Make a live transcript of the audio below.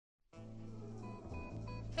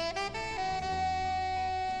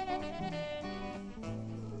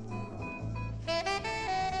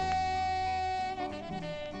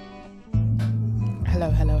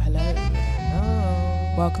Hello.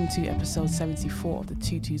 Welcome to episode 74 of the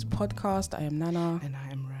Tutus podcast. I am Nana. And I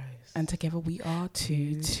am Rose. And together we are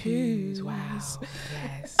Tutus. Wow.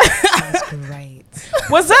 Yes. Sounds great.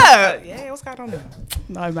 What's up? Yeah, what's going on?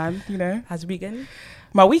 No, man, you know. How's your weekend?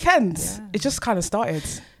 My weekend, Yeah. it just kind of started.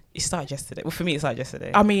 It started yesterday. Well, for me, it started yesterday.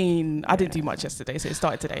 I mean, I didn't do much yesterday, so it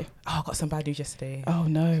started today. I got some bad news yesterday. Oh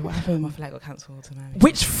no, what My happened? flight got cancelled tonight.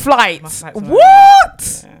 Which flight? My flight's tonight.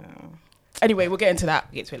 What? Yeah. Anyway, we'll get into that.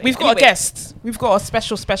 We'll get to it later. We've got a Anyway. guest. We've got a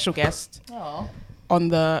special guest. Oh. On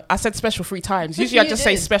the, I said special 3 times. Usually I You just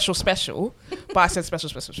say did. special, but I said special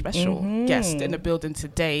Mhm. guest in the building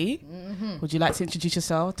today. Mm-hmm. Would you like to introduce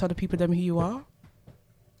yourself? Tell the people them who you are.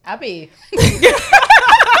 Abby.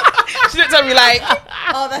 She looked at me like,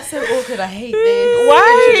 Oh, that's so awkward. I hate this.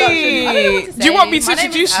 why? Introduction. I don't know what to Do you say. want me to My name is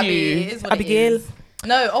introduce Abby. you? It is what it Abigail. is.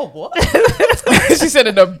 No. Oh, what? She said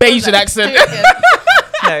in a Bayesian accent.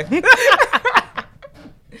 No.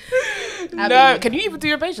 No, Abby. can you even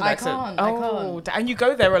do a Bayesian I accent? can't, I can't. And you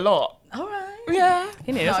go there a lot. All right. Yeah.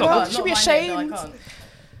 You know, No, it's I not can't. you should Not be my name. ashamed.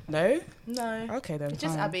 No, I can't. No? No. Okay then.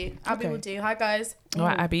 Just fine. Abby. Abby Okay. will do. Hi, guys. All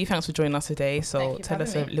right, Abby, thanks for joining us today. Thank So you for tell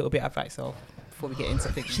us a having me. little bit about yourself before we get into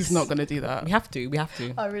things. She's not going to do that. We have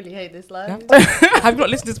to. I really hate this life. Have you not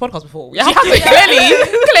listened to this podcast before? We She have to.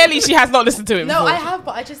 hasn't, clearly she has not listened to it No, before. I have,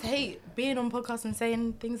 but I just hate being on podcasts and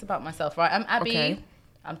saying things about myself, right? I'm Abby. Okay.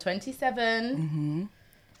 I'm 27. Mm-hmm.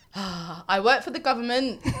 I work for the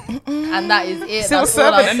government, and that is it. Civil That's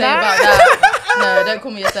all I'll say servant, about that. No, don't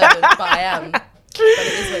call me a servant, but I am. But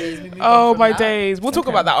it is what it is. We move on Oh from my that. days. We'll talk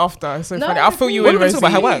about that after. It's so No, funny. I'll fill you What in, are we talking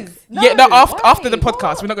about? Her Rosie. work? No, Yeah, no, after why? the podcast.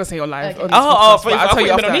 What? We're not going to say it on live. Okay. On this Oh, podcast, but but I'll I tell you thought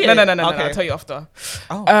you after. meant No, on no, no, here. I'll Okay. tell you after.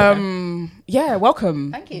 Oh, okay. Yeah,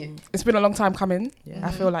 welcome. Thank you. It's been a long time coming. Yeah.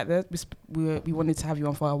 I feel like that we wanted to have you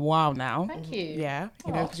on for a while now. Thank you. Yeah,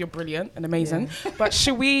 you know, Aw. because you're brilliant and amazing. But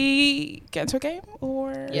should we get into a game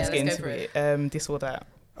or? Yeah, Let's get let's into go it. This or that.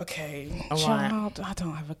 Okay. All Child, I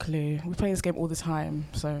don't have a clue. We play this game all the time,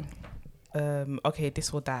 so. Okay,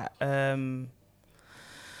 this or that.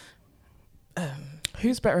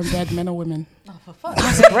 Who's better in bed, men or women? Oh, for fuck.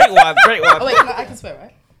 That's a great one. Great one. Oh, wait, I can swear,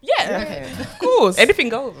 right? Yeah, Okay. of course. Anything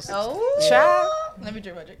goes. Oh. Child. Let me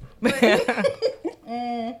drink my drink.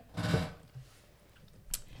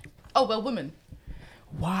 Oh, well, women.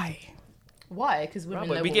 Why? Why? Because women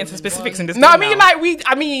know we what get into women specifics want. in this. No, I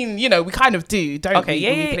game mean, now. you know, we kind of do, don't Okay, we?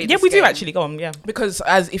 when yeah, play yeah, this we do game? actually. Go on, yeah. Because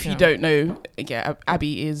as if you Yeah. don't know, yeah,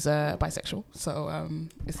 Abby is bisexual, so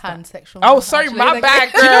it's that. Pansexual. Oh, sorry, actually. my Like-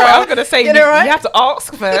 bad, Do you know what I was girl. gonna say? Get You it right? have to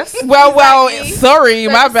ask first. Well, Exactly. sorry,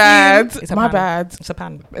 my Let's bad. It's a My pan. bad. It's a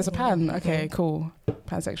pan. It's a pan. Okay, cool.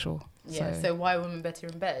 Pansexual. Yeah, so why are women better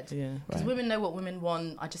in bed? Yeah. Because Right. women know what women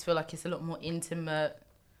want. I just feel like it's a lot more intimate.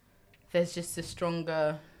 There's just a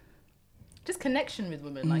stronger, just connection with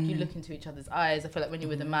women. Like you look into each other's eyes. I feel like when you're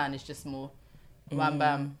with a man, it's just more wham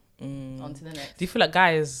bam on to the next. Do you feel like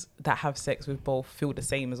guys that have sex with both feel the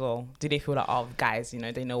same as well? Do they feel like, oh, guys, you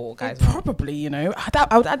know, they know what guys want? Probably, you know.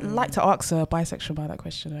 I'd like to ask a bisexual about that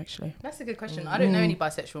question, actually. That's a good question. I don't know any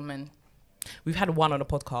bisexual men. We've had one on the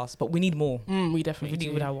podcast, but we need more. We We definitely really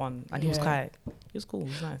do. would have one, and he was Yeah. cool, he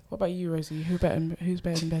was nice. What about you, Rosie? Who's better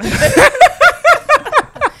in bed?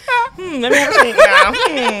 Let me have a think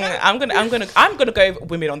now. I'm gonna go with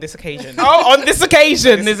women on this occasion. Oh, on this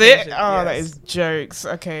occasion, is it? occasion, Oh, that yes. is jokes.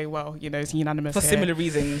 Okay, well, you know, it's unanimous For here. similar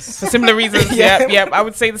reasons. For similar reasons. Yep. I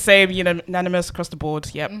would say the same. You know, unanimous across the board.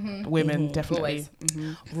 Yep, women Mhm. definitely.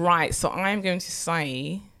 Always. Right, so I'm going to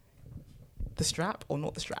say the strap or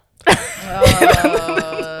not the strap.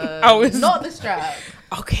 Oh, it's- not the strap.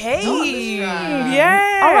 Okay. Not the strap.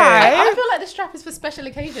 Yeah. All right. I feel like the strap is for special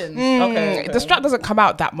occasions. Okay. The strap doesn't come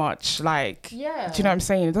out that much. Like, Yeah. do you know what I'm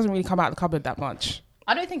saying? It doesn't really come out of the cupboard that much.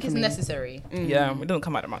 I don't think it's necessary. Yeah, it doesn't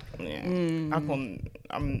come out of my. Yeah,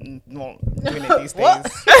 I'm not doing it these days.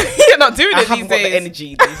 What? You're not doing I it haven't these got the days.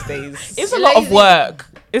 energy these days. It's a You're lot of lazy. work.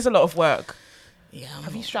 It's a lot of work. Yeah,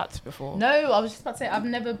 Have you strapped before? No, I was just about to say I've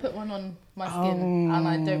never put one on my skin, and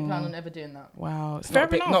I don't plan on ever doing that. Wow. It's Fair not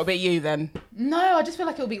a, bit, enough. not a bit you then. No, I just feel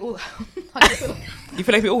like it'll be all. I just feel like, You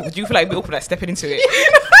feel like it'd be awkward? Do you feel like it'd be awkward like stepping into it?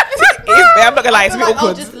 I'm not gonna lie, I it's a feel bit like I'll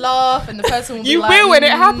awkward. just laugh, and the person will be You like, will when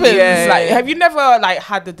it happens. Yeah. Like, have you never like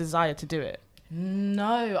had the desire to do it?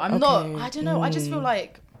 No, I'm Okay. not. I don't know. I just feel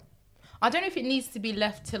like I don't know if it needs to be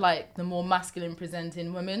left to like the more masculine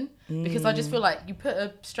presenting women because I just feel like you put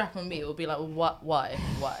a strap on me, it will be like, well, what? Why?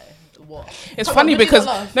 What? It's Come on, funny look at because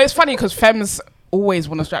the laugh. no, it's funny because femmes always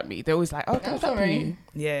want to strap me. They're always like, "Oh, can I I'm strap sorry. you?"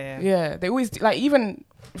 Yeah. Yeah, they always like even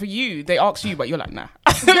for you, they ask you, but you're like, nah.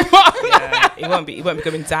 Yeah. It won't be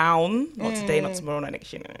going down. Not today, not tomorrow, not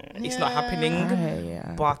next year. It's not happening. Okay,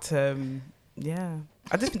 yeah. But yeah.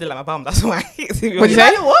 I just think they like my bum. That's why. What'd you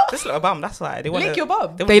say? What? Just like my bum. That's why they want Lick your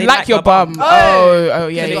bum. They like your bum. Oh. Oh,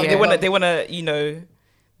 yeah, They, yeah. they yeah. want to. They want to. You know.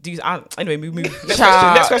 Do anyway. Move. Next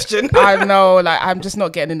Child. question. I know, like, I'm just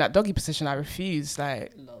not getting in that doggy position. I refuse.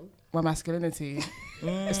 Like, my masculinity.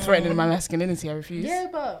 It's threatening my masculinity. I refuse. Yeah,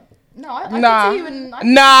 but no, I Nah. can see you and I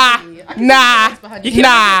can Nah. see you. I can Nah. see legs behind You you. can Nah.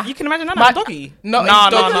 Imagine, you can imagine that My- as a doggy. No, no, it's no,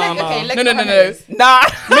 dog- no, Leg- no. okay, legs No, no, no, behind no. your ears. Nah.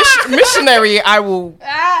 Missionary, I will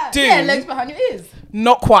Ah, Do. yeah, legs behind your ears.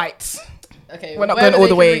 not quite. Okay, We're not wherever going all they the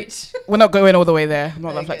can way. reach. We're not going all the way there. I'm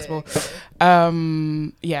not that Okay, flexible.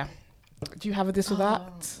 okay. Yeah. Do you have a this or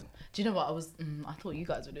that? Do you know what I was? I thought you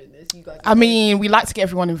guys were doing this. You guys. I mean, we like to get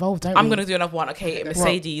everyone involved, don't we? I'm gonna do another one. Okay,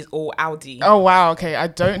 Mercedes or Audi. Oh wow. Okay. I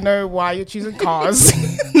don't know why you're choosing cars.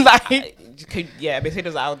 Like. Yeah,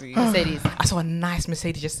 Mercedes or Audi. Mercedes. I saw a nice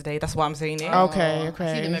Mercedes yesterday. That's why I'm saying it. Okay, I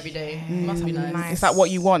okay. see them every day. Must be nice. nice. Is that what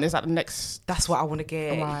you want? Is that the next? That's what I want to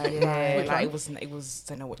get. Right, Yeah, right. Which like one? it was.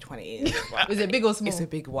 Don't know which one it is. but Was it big or small? it's a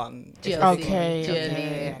big one. GLC. Okay, GLE.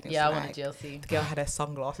 okay. Yeah, I It's want a like- GLC. The girl had her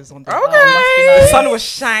sunglasses on. Okay. Oh, must be The nice. sun was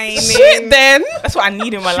shining. Shit. Then That's what I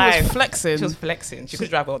need in my she life. was flexing. She was flexing. She could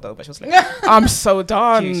drive well though, but she was flexing. I'm so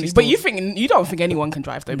done. She's But still- you don't think anyone can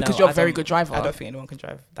drive though because No, you're a I very don't- good driver. I don't think anyone can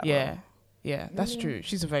drive that Yeah. well. Yeah, that's true.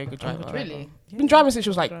 She's a very good driver. Really? Been driving since she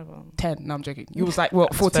was like Driver. 10. No, I'm joking. You was like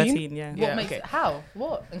what, 14? 13, yeah. Yeah, What makes okay. it? How?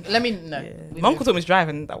 What? Let me know. Yeah. We My move. uncle taught me to drive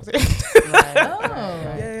and that was it.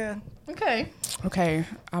 Oh. yeah. Okay. Okay,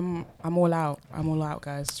 I'm all out. I'm all out,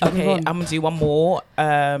 guys. Should we Okay, move I'm on? gonna do one more.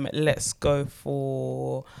 Let's go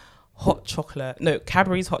for hot chocolate. No,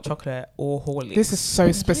 Cadbury's hot chocolate or Horlicks. This is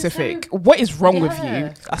so specific. What is wrong with you?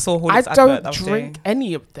 Yeah. I saw I Horlicks advert don't the other drink day.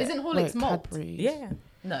 any of them. Isn't Horlicks malt? Cadbury's. Yeah,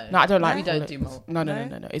 No. No, I don't like. We don't Horlicks. do malt. No.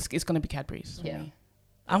 No? It's gonna be Cadbury's. For Yeah. me.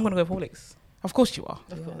 I'm gonna go with Horlicks. Of course you are.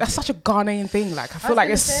 Of course. That's such a Ghanaian thing. Like I feel was like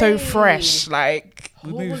gonna it's so say. fresh. Like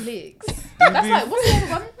Horlicks. That's like, what's the other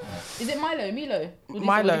one? Is it Milo? Milo? What do you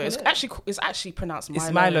Milo. call It's it? actually pronounced Milo.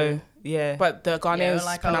 It's Milo. Yeah. But the Ghanaians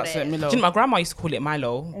like pronounce all it that. Milo. Do you know, my grandma used to call it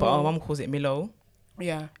Milo, but our mum calls it Milo.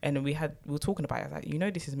 Yeah. And then we were talking about it. I was like, you know,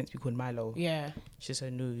 this is meant to be called Milo. Yeah. She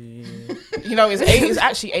said, no. You know, it's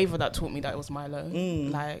actually Ava that taught me that it was Milo.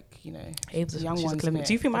 Like, you know, Ava's young she's a ones. clever- innit?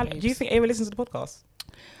 Do you think The do you babes. think Ava listens to the podcast?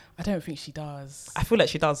 I don't think she does. I feel like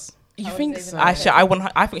she does. You How think old is so?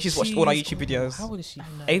 Ava? I think she's watched all our YouTube videos. How old is she?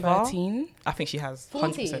 Ava? 13? I think she has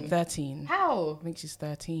 14. 100%. 13. How? I think she's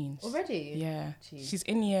 13. Already? Yeah. Jeez. She's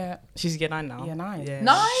in year She's year 9 now. Year 9. Yeah.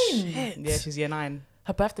 9? Yeah, she's year 9.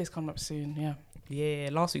 Her birthday's coming up soon, yeah. Yeah,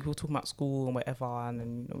 last week we were talking about school and whatever, and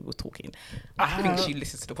then we were talking. I think she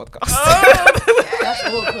listens to the podcast. That's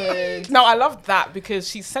awkward. No, I love that because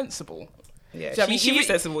she's sensible. yeah, Do you know what I mean? she is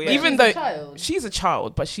sensible. Yeah. Even She's though a child. she's a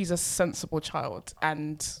child, but she's a sensible child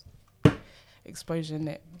and exposure in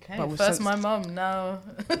it. Okay, But with first sense- my mum, now.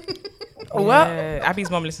 Yeah, Abby's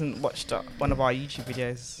mum watched one of our YouTube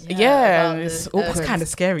videos. Yeah, about it's the, awkward. It's kind of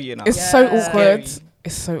scary, you know. It's so Yeah. awkward. Scary.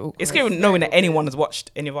 It's so awkward. It's scary knowing that anyone has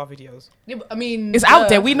watched any of our videos. Yeah, but I mean, It's out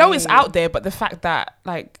there. yeah, We know I it's mean, out there, but the fact that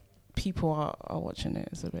like people are watching it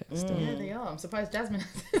is a bit still. Yeah, they are. I'm surprised Jasmine.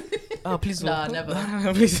 Oh, please. Nah, don't.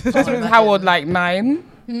 never. Please. Jasmine's how old? Like 9,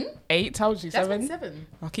 8? How old is she? Jasmine's 7? 7.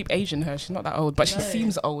 I'll keep aging her. She's not that old, but she No.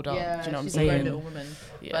 seems older. Yeah, Do you know what I'm she's a grown saying? little woman.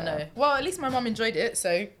 Yeah. But no. Well, at least my mum enjoyed it,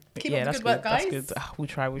 so keep up the good work, guys. That's good. We'll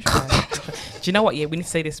try. Do you know what? Yeah, we need to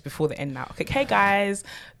say this before the end now. Okay, hey guys,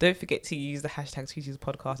 don't forget to use the hashtag Tutu's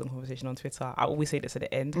podcast and conversation on Twitter. I always say this at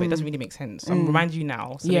the end, but it doesn't really make sense. So I'm remind you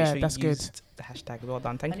now. So Yeah, make sure that's you good. used the hashtag. Well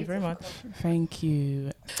done. Thank you very much. Thank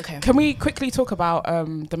you. Okay. Can we quickly talk about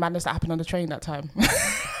the madness that happened on the train that time?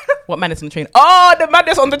 What madness on the train? Oh, the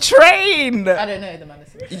madness on the train. I don't know the man.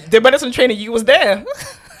 The madness on the train, and you was there.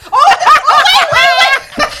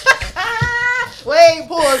 Wait,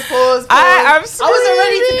 pause. I am I wasn't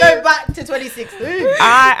ready to go back to 2016.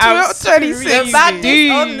 I am 26. The madness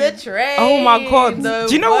dude. on the train. Oh my god! The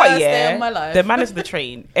Do you know what? worst day Yeah, of my life. the madness of the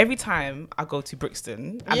train. Every time I go to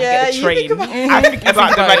Brixton and Yeah, I get the you train, think about I think about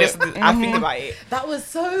the about madness. it. I think about it. That was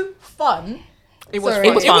so fun. It was. Sorry.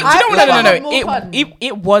 It was fun. Do you know what? I No. had more fun.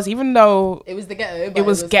 It was. Even though It was the ghetto. But it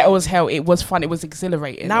was ghetto fun. as hell, it was fun. It was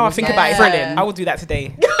exhilarating. Now It I was think Yeah. about it. Brilliant. I would do that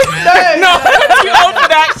today. No, too old for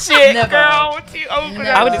that shit, Never. girl. Too old for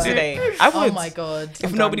that. I would do it today. I would. Oh my god.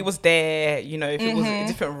 If nobody was there, you know, if it was a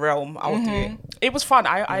different realm, I would do it. It was fun.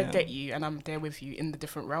 I Yeah. get you, and I'm there with you in the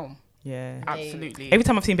different realm. Yeah. Absolutely. Every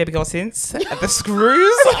time I've seen Baby Girl since, the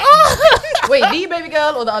screws. Wait, the baby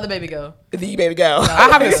girl or the other baby girl? The baby girl. I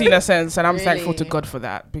haven't seen her since, and I'm thankful to Really? God for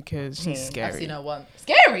that because she's scary. I've seen her once.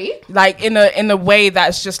 Scary? Like in a way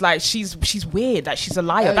that's just like she's weird. Like she's a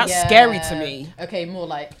liar. Oh, That's yeah. scary to me. Okay, more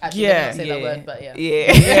like actually Yeah. not say that word, but yeah.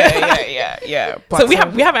 Yeah. But, So we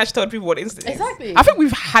haven't actually told people what it is. Exactly. I think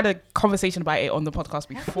we've had a conversation about it on the podcast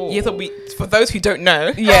before. Yeah, so for those who don't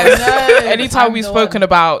know, Yes. No, Anytime I'm we've the spoken one.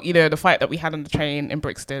 about, the fight that we had on the train in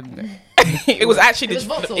Brixton. it was actually It was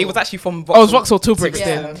Vauxhall. it was actually from Oh, it was Vauxhall to Brixton.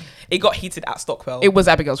 Yeah. It got heated at Stockwell. It was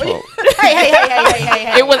Abigail's fault. Hey.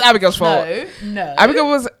 It was Abigail's fault. No. Abigail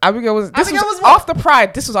was. This Abigail was was what? after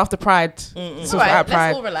Pride. This was after Pride. This was Alright, at let's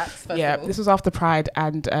Pride. all relax. First Yeah, of all. this was after Pride,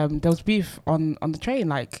 and there was beef on the train.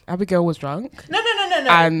 Like Abigail was drunk. No.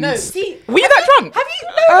 And- No, see, Were you that drunk? have you?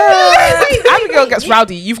 No, wait. Abigail gets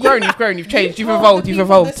rowdy. You've grown. You've changed. You've told evolved. the You've people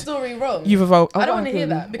evolved. The story wrong. You've evolved. I don't want to hear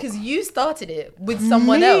that because you started it with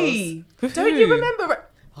someone else. With Don't who? you remember?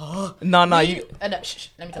 No, you. No, shh,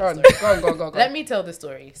 let me tell the story. Go on. Let me tell the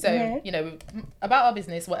story. So, Mhm. about our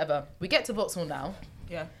business, whatever. We get to Vauxhall now.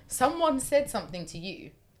 Yeah. Someone said something to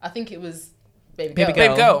you. I think it was Baby Baby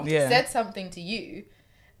Girl. girl. Girl. Yeah. Said something to you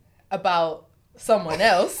about someone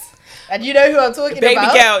else. And you know who I'm talking Baby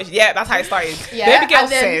about. girl. Yeah, that's how it started. Yeah, Baby girl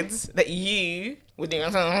and then- said that you were doing.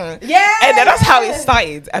 Yeah. And then that's how it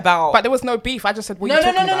started. About. But there was no beef. I just said, what No, are you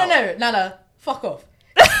talking about? no. Nana, fuck off.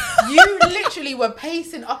 You literally were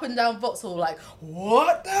pacing up and down Vauxhall like,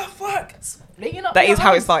 what the fuck? Splitting up that your is how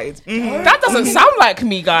it hands. started. Mhm. That doesn't sound like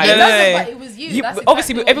me, guys. It No, no, doesn't, no. but it was you. You- That's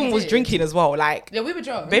obviously, exactly what everyone you was did. drinking as well. Like, Yeah, we were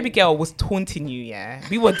drunk. baby girl was taunting you. Yeah,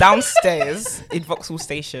 we were downstairs in Vauxhall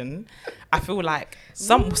Station. I feel like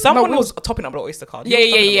someone we was topping up the Oyster card.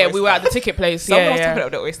 Yeah. We were at the Oyster ticket place. card. Someone Yeah, was yeah. topping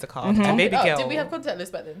up the Oyster card. And Top baby it up. girl. Did we have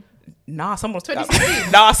contactless back then? Nah, someone was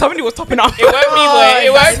 2016. Nah, somebody was topping up. It won't be, boy.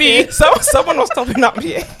 It won't be. Someone was topping up.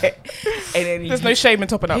 Yeah, and then There's no shame in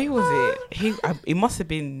topping up. Who was it? It must have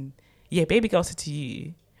been. Yeah, baby girl said to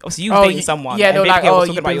you. Obviously, you was dating someone. Yeah, and they were baby like, girl was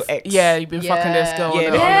oh, talking you've about been, your ex. yeah, you've been fucking this girl. Yeah,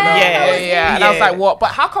 and yeah. And I was Yeah. like, what? But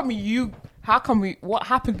how come what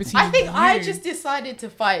happened between I think you? I just decided to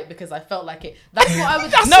fight because I felt like it. That's what I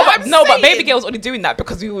was. But baby girl was only doing that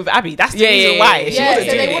because we were with Abby. That's the Yeah, reason yeah, why yeah. she Yeah, wasn't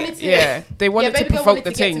so they doing wanted it. to- Yeah, they wanted to baby girl provoke wanted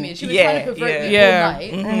the to get to thing. me. She was Yeah, trying to provoke me yeah. all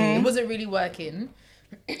night. It wasn't really working.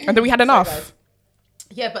 And then we had Sorry, enough. guys.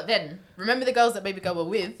 Yeah, but then remember the girls that baby girl were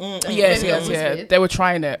with? That Yes, Baby Girl was yeah. with? They were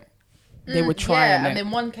trying it. They were trying Yeah, it. and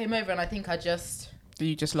then one came over, and I think I just.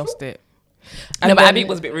 You just lost it. No, And but then- Abby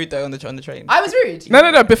was a bit rude though on the train. I was rude.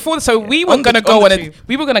 No. Before, so we were On the- gonna on go the on tube.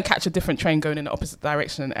 we were gonna catch a different train going in the opposite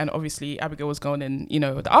direction, and obviously Abigail was going in,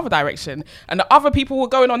 the other direction, and the other people were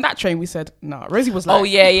going on that train. We said, no. Rosie was like, Oh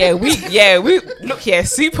yeah. We look here.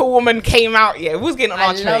 Superwoman came out. Yeah, we was getting on I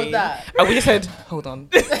our love train, that. and we just said, "Hold on,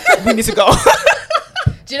 we need to go."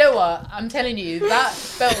 Do you know what? I'm telling you, that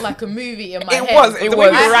felt like a movie in my It head. was. It The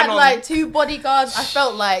was. way we I ran had on. like 2 bodyguards. I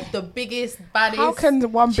felt like the biggest, baddest. how can the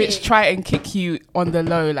one bitch chick. try and kick you on the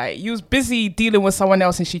low? Like you was busy dealing with someone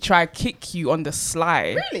else, and she tried to kick you on the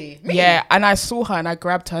sly. Really? Me? Yeah, and I saw her and I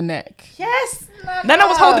grabbed her neck. Yes. Nana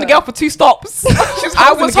was holding the girl for 2 stops. She was I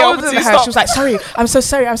holding was the girl holding for 2 her. stops. She was like, "Sorry, I'm so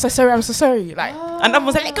sorry. I'm so sorry. I'm so sorry." Like, and I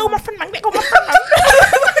was like, "Let go, of my friend, man. Let go, of my friend, man."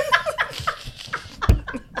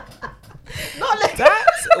 Not like That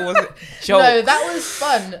was a joke. No, that was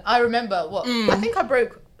fun. I remember what I think I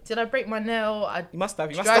broke. Did I break my nail? I You must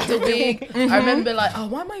have. dragged a wig. I remember like, oh,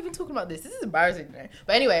 why am I even talking about this? This is embarrassing. You know?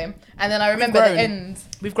 But anyway, and then I remember the grown. end.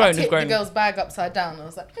 We've grown. I We've tipped grown. the girl's bag upside down. I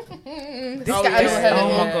was like, this oh, got yeah. her Oh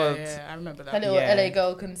little, my God. Yeah, I remember her that. little Yeah. LA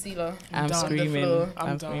girl concealer. I'm done. screaming. floor.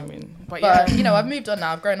 I'm done. screaming. But yeah, But you know, I've moved on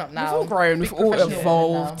now. I've grown up now. we've all grown. Big We've all professional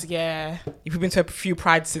evolved. now. Yeah. You've been to a few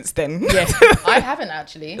prides since then. Yeah. I haven't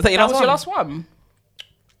actually. Is that your That last was one? your last one.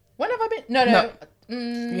 When have I been? No.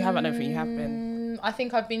 You haven't. I don't think you have been. I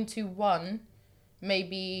think I've been to one,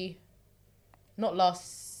 maybe not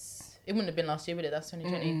last. It wouldn't have been last year, would it? That's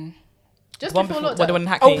 2020. Just One before before, lockdown. when they were in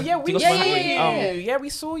Hackney. Oh yeah, we You got yeah, some yeah, Hackney? yeah, Oh. yeah. Yeah, we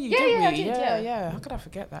saw you, Yeah, didn't yeah, we? I did, yeah, yeah. How could I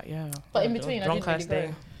forget that? Yeah. But in between, I Drunk didn't ass really day.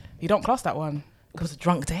 go. You don't class that one. It was a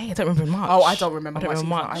drunk day. I don't remember much. Oh, I don't remember I don't much.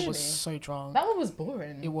 remember either. much. I was Really? so drunk. That one was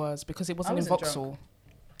boring. It was because it wasn't in wasn't Vauxhall.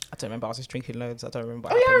 I don't remember. I was just drinking loads. I don't remember.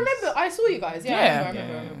 Oh what yeah, I happened. remember. I saw you guys. Yeah, Yeah. I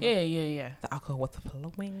remember. Yeah. The alcohol was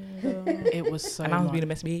flowing. It was so. And I was much. being a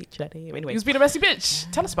messy bitch that day. Anyway, You was being a messy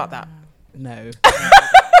bitch. Tell us about that. no,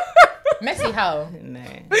 Messy how? no.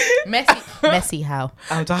 Messy how?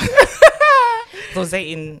 I'm done. I was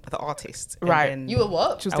dating the artist. And Right. then You were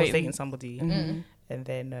what? She was I was dating- dating somebody. Mhm. And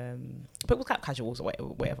then, but it was kind of casual or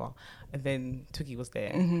whatever. And then Twiggy was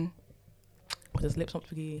there. Mm-hmm. With his lips on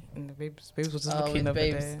Twiggy. And the babes was just Oh, looking with over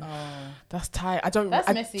babes. there. Oh. That's tight. I don't. That's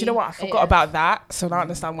Do messy. you know what? I forgot AF. about that, so now I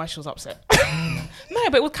understand why she was upset. No,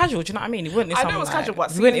 but it was casual. Do you know what I mean? It wasn't. I know it was casual,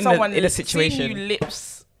 but we weren't seeing someone in a situation. seeing you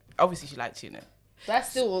lips. Obviously, she liked you, innit? That's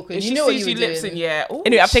still awkward. If You she know what sees you you were lips doing. in, yeah. Ooh,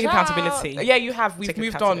 Anyway, I've taken shout. accountability. Yeah, you have. We've Taken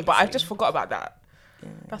moved on, but I accountability. just forgot about that.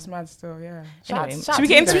 That's mad still, yeah. Anyway, Shout should we to get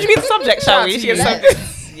you into then. the subject, shall we? Shout to Should we you. get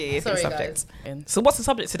subject? Yeah, Sorry, the guys. subject. So what's the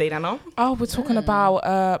subject today, Nana? Oh, we're talking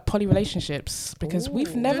about poly relationships because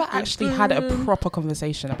we've never actually had a proper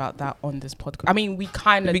conversation about that on this podcast. I mean, we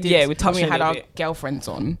kind of did. Yeah, we when touched we on it had a our bit. girlfriends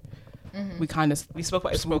on. We kind of We spoke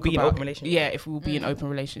about if we'll be in about- open relationship. Yeah, if we will be in open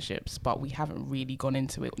relationships, but we haven't really gone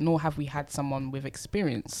into it, nor have we had someone with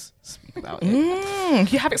experience speak about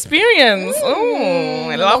it. You have experience. Oh,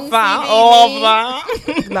 I love long that. CV. Love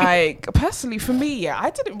that. Like, personally, for me, yeah, I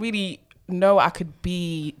didn't really know I could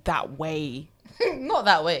be that way Not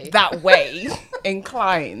that way.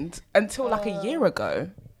 inclined until like a year ago.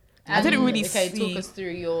 I didn't really Okay, see. talk us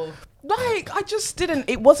through your. Like, I just didn't.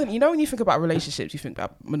 It wasn't. You know, when you think about relationships, you think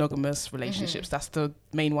about monogamous relationships. That's the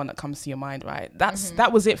main one that comes to your mind, right?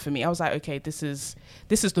 That was it for me. I was like, okay, this is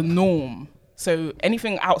the norm. So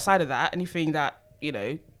anything outside of that, anything that, you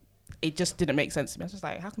know, it just didn't make sense to me. I was just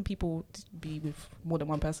like, how can people be with more than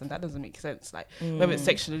one person? That doesn't make sense. Like, whether it's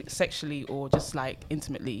sexually or just like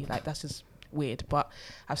intimately, like that's just weird. But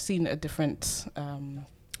I've seen a different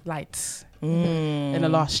light in the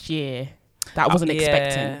last year that I wasn't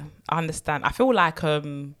expecting. I understand. I feel like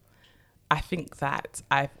I think that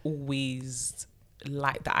I've always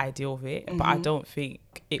liked the idea of it, but I don't think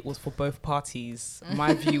it was for both parties.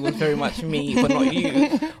 My view was very much me, but not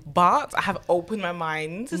you. But I have opened my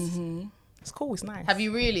mind. It's cool. It's nice. Have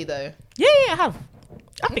you really though? Yeah, I have.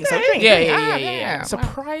 I think so. Yeah.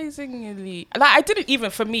 Surprisingly, like I didn't even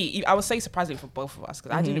for me. I would say surprisingly for both of us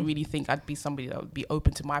because I didn't really think I'd be somebody that would be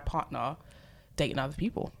open to my partner dating other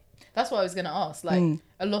people. That's what I was gonna ask. Like,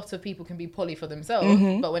 a lot of people can be poly for themselves,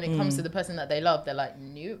 but when it comes to the person that they love, they're like,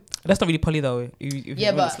 nope. That's not really poly though. If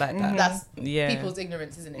Yeah, but it's like that. that's Yeah. people's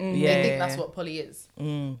ignorance, isn't it? Yeah, They think yeah, that's yeah. what poly is.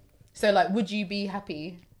 So, like, would you be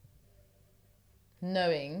happy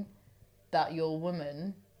knowing that your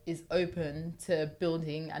woman is open to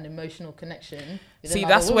building an emotional connection? With See,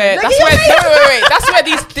 another that's woman? where Look that's at where you. wait,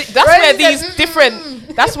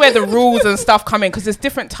 that's where the rules and stuff come in because there's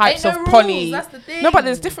different types Ain't of no poly. rules, that's the thing. No, but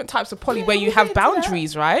there's different types of poly where you have we'll get into that.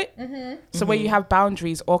 boundaries, right? So where you have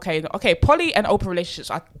boundaries, okay, poly and open relationships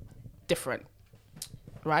are different,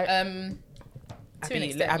 right? To an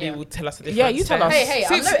extent, Abby yeah. will tell us the difference. Yeah, you tell us. Hey,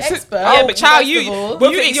 I'm no expert. Yeah, but child, first of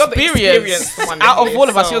all. you you're the experience. experienced one, Out of isn't all it?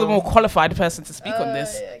 of us, So- you're the more qualified person to speak on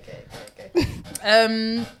this. Yeah,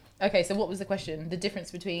 okay. Okay, so what was the question? The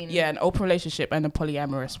difference between... Yeah, an open relationship and a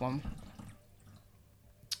polyamorous one.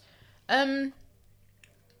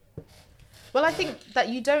 Well, I think that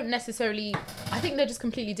you don't necessarily... I think they're just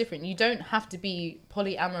completely different. You don't have to be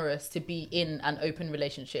polyamorous to be in an open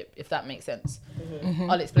relationship, if that makes sense.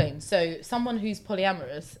 I'll explain. So someone who's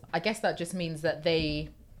polyamorous, I guess that just means that they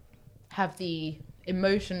have the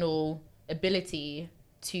emotional ability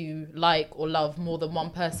to like or love more than one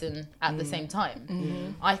person at the same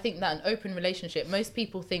time. I think that an open relationship, most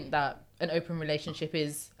people think that an open relationship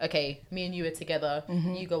is, okay, me and you are together,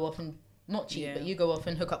 you go off and not cheat, but you go off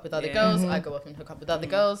and hook up with other girls, I go off and hook up with other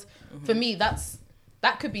girls. For me,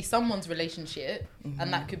 that could be someone's relationship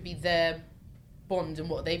and that could be their bond and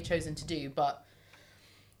what they've chosen to do, but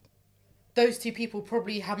those two people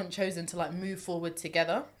probably haven't chosen to like move forward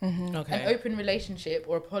together. Okay. An open relationship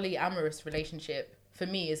or a polyamorous relationship for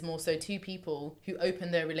me is more so two people who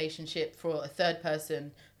open their relationship for a third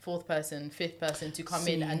person, fourth person, fifth person to come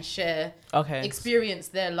in and share, experience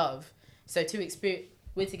their love. So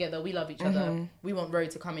we're together, we love each other. We want Ro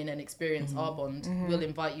to come in and experience our bond. We'll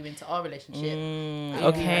invite you into our relationship.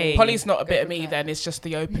 Okay. Poly's not a bit of from me there. then, it's just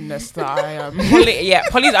the openness that I am.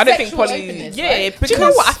 Poly's. I don't think Sexual poly. openness, Yeah, right? because do you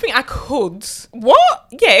know what? I think I could. What?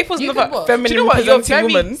 Yeah, if it was You another could what? feminine Do you know what? You're representing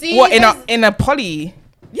very- woman. See, What there's- in a poly?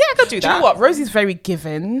 Yeah, I could do Do you that. know what? Rosie's very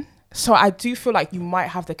giving. So I do feel like you might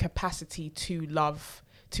have the capacity to love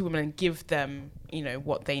two women and give them, you know,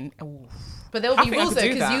 what they... Ooh. But there will I be think I rules could though,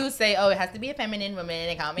 do because that. you say, oh, it has to be a feminine woman.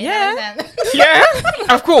 It can't be Yeah. another. Yeah,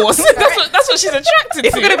 of course. That's what she's attracted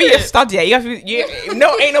If to. you're gonna be a stud, yeah, you have to.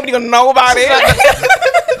 Ain't nobody gonna know about it.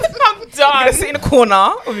 I'm done. You're gonna sit in a corner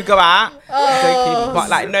when we go out. Joking. But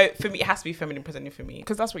like, no, for me, it has to be feminine presenting for me.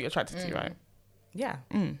 Because that's what you're attracted to, right? Yeah,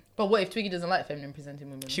 But what if Twiggy doesn't like feminine presenting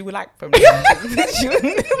women? she would like feminine.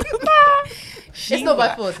 It's not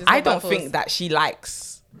by force. It's I not by don't force. think that she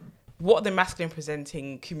likes what the masculine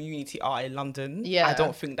presenting community are in London. Yeah. I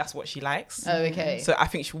don't think that's what she likes. Oh, okay. So I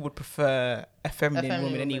think she would prefer a feminine, feminine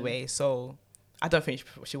woman woman. anyway. So I don't think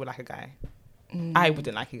she would like a guy. I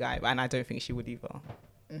wouldn't like a guy, and I don't think she would either.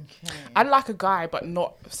 Okay. I'd like a guy, but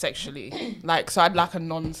not sexually. Like, so I'd like a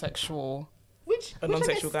non-sexual Which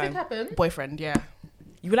non-sexual guy. could happen. boyfriend. Yeah.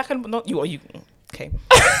 You like a not you or you? Okay.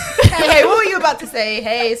 Hey, what were you about to say?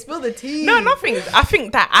 Hey, spill the tea. No, nothing. I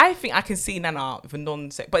think I can see Nana with a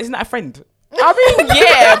non-sex, but isn't that a friend? I mean,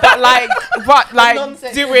 yeah, but like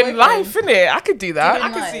non-sexual doing boyfriend. life, innit? I could do that. I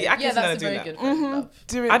can see Yeah, Nana that's a doing very that. good friend. Love.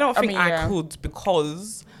 Doing, I don't think mean, I yeah. could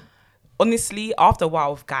because honestly, after a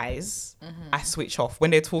while with guys, I switch off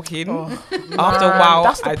when they're talking. After a while,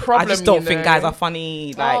 that's the I problem, just don't you think know. guys are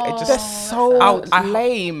funny. Like it Oh. just They're so I-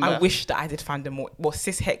 lame. I wish that I did find them more, well,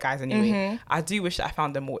 cis het guys anyway. I do wish that I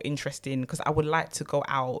found them more interesting because I would like to go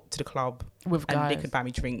out to the club with and guys. they could buy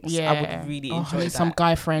me drinks. Yeah. I would really I enjoy need that. some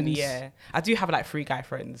guy friends. Yeah, I do have like 3 guy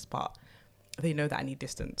friends, but they know that I need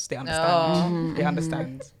distance. They Oh. understand. They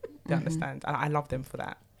understand. They understand, and I love them for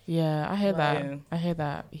that. Yeah, I hear that. Yeah. I hear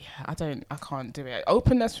that. Yeah, I can't do it.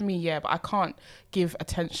 Openness for me, yeah, but I can't give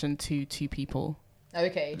attention to 2 people.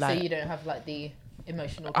 Okay, Like- so you don't have like the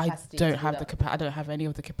emotional I capacity. don't to have do the that. I don't have any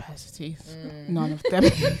of the capacities. None of them.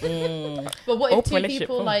 But what if Open 2 relationship,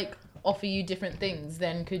 people cool. like offer you different things?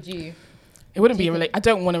 Then could you? It wouldn't Do be you a think- I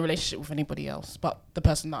don't want a relationship with anybody else, but the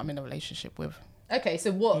person that I'm in a relationship with. Okay,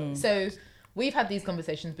 so what? So we've had these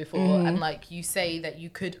conversations before, and like you say that you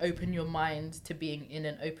could open your mind to being in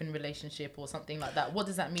an open relationship or something like that. What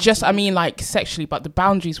does that mean? Just, to I you? mean, like sexually, but the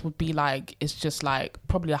boundaries would be like, it's just like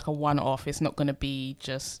probably like a one-off. It's not gonna be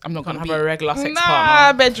just. I'm not Can't gonna have be a regular sex nah,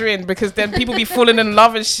 partner. bedroom, because then people be falling in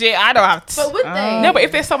love and shit. I don't have to. But would they? No, but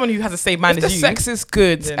if there's someone who has the same mind if the as you, sex is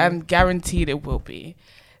good then- and guaranteed it will be,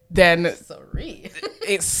 then Sorry.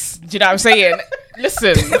 it's. Do you know what I'm saying?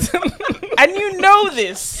 Listen, and you know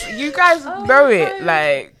this. You guys know it. no.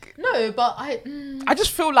 Like, No, but I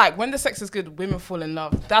just feel like when the sex is good, women fall in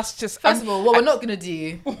love. That's just. first of all, what we're not gonna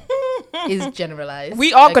do is generalize.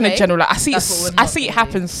 we are gonna okay? generalize. I see. That's what we're I not see it gonna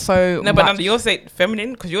do. happen so no, much. but Nanda, you're saying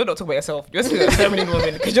feminine because you're not talking about yourself. You're saying a feminine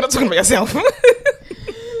woman because you're not talking about yourself.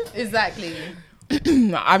 Exactly.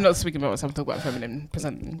 No, I'm not speaking about myself. I'm talking about feminine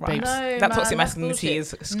presenting Right. babes. No, That man, toxic that's masculinity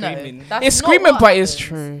is bullshit. screaming. No, that's It's not screaming, what but it's happens.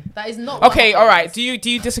 true. That is not. What Okay, all right. happens. Do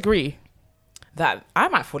you disagree? That I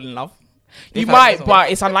might fall in love. You If that might, doesn't but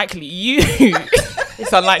work. it's unlikely. You.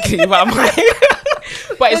 It's unlikely, but I might.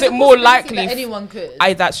 But is There's it a more possibility likely? that anyone could?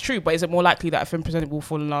 That's true. But is it more likely that a film presenter will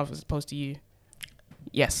fall in love as opposed to you?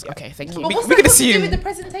 Yes. Okay. Thank you. But what's we that could got to do assume. with the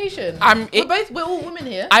presentation? It- we're all women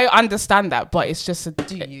here. I understand that, but it's just a.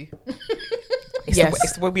 Do you? It's, Yes.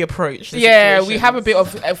 it's the way we approach. the Yeah, we have a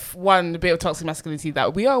situations. bit of a bit of toxic masculinity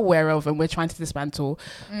that we are aware of and we're trying to dismantle.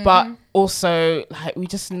 But also, like we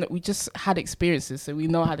just had experiences, so we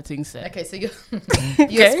know how the things set. Okay, so you're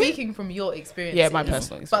Okay. speaking from your experience. Yeah, my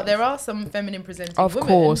personal experience. But there are some feminine presenting Of women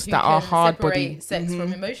course, who that are can hard separate body. sex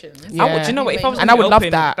from emotions. Yeah. I would, you know what? If I was And I would love open,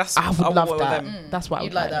 that. That's, I would want love one of that. them. That's what I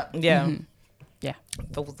You'd would like that. Yeah, Yeah.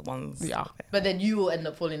 those are the ones. Yeah. But then you will end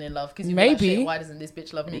up falling in love because you Maybe. like, why doesn't this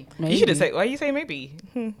bitch love me? Maybe. You should have said. Why you say maybe?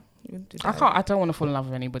 You did I that. can't. I don't want to fall in love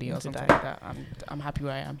with anybody else. Did I'm I? like that. I'm happy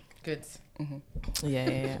where I am. Good.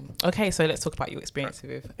 Yeah. Okay, so let's talk about your experience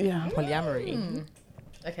with Yeah. polyamory.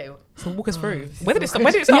 Okay. So walk us through. Where did it start?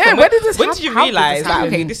 When did it start? Yeah, from? where did this When hap- did you how did this realize like, happen?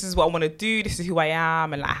 okay, this is what I want to do. This is who I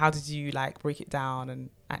am, and like, how did you like break it down and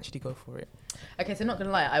actually go for it? Okay, so not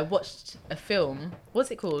gonna lie, I watched a film.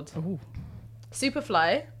 What's it called? Ooh.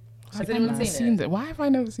 Superfly. Has I've anyone never seen seen it? it? Why have I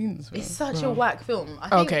never seen this? It's film? such a whack film. I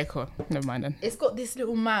think Okay, cool. Never mind then. it's got this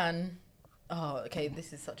little man. Oh, okay,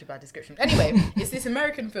 this is such a bad description. Anyway, it's this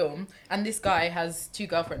American film, and this guy has 2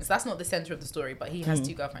 girlfriends. That's not the center of the story, but he has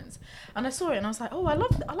 2 girlfriends. And I saw it, and I was like, oh, I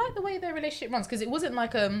like the way their relationship runs, because it wasn't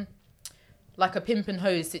like a pimp and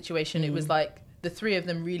hose situation. It was like the 3 of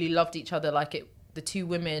them really loved each other. Like the 2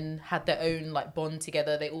 women had their own like bond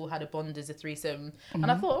together. They all had a bond as a threesome,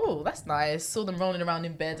 and I thought, oh, that's nice. Saw them rolling around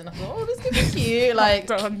in bed, and I thought, oh, this could be cute. Like,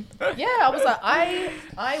 Done. yeah, I was like,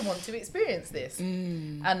 I want to experience this.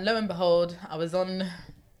 And lo and behold, I was on,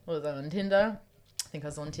 what was I on Tinder? I think I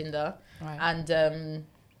was on Tinder. Right. And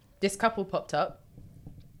this couple popped up,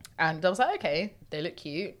 and I was like, okay, they look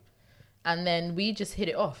cute. And then we just hit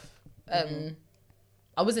it off.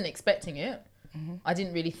 I wasn't expecting it. I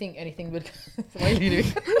didn't really think anything would. What are you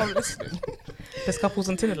doing? I'm listening. There's couples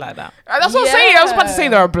on Tinder like that. That's what I'm saying. I was about to say Yeah.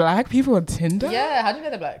 there are black people on Tinder. Yeah, how do you know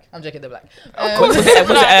they're black? I'm joking, they're black. Was it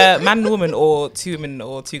a man and woman or 2 women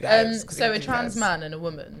or 2 guys? 'Cause So you a have 2 trans guys. man and a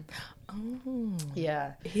woman. Oh,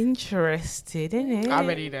 Yeah. interested in it. I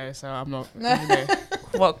already know, so I'm not. You know.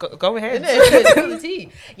 Well, go ahead. It's all the tea.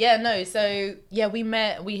 Yeah, no. So yeah, we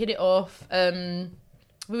met. We hit it off.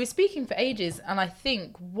 We were speaking for ages, and I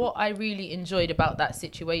think what I really enjoyed about that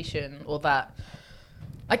situation, or that,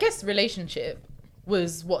 I guess, relationship,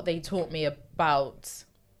 was what they taught me about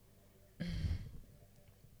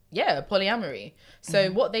polyamory.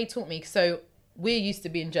 So what they taught me, so we're used to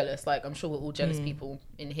being jealous. Like, I'm sure we're all jealous people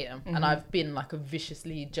in here. And I've been like a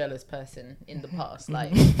viciously jealous person in the past.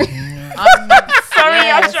 Like, I'm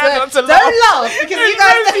Sorry, I tried not to laugh. Don't laugh because you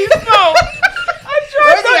guys. I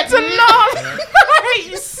tried not to laugh. I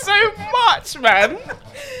hate you so much, man.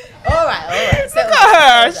 All right. Look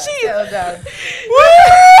at her. She's Settle down.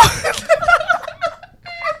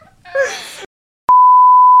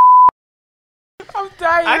 I'm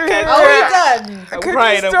dying. Okay, Are we done? I'm Can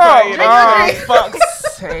crying. you I'm stop? crying. Oh,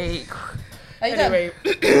 fuck's sake. Are you done?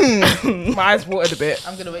 Anyway, my eyes watered a bit.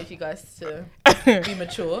 I'm gonna wait for you guys to be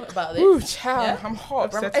mature about this. Ooh, child, Yeah? I'm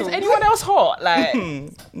hot. Is Settled. anyone else hot? Like,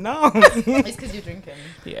 No. It's because you're drinking.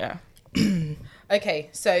 yeah. Okay,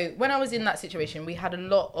 so when I was in that situation, we had a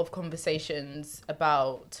lot of conversations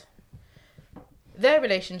about their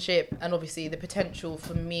relationship and obviously the potential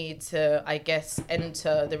for me to, I guess,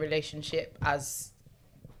 enter the relationship as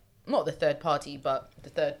not the third party, but the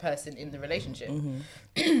third person in the relationship.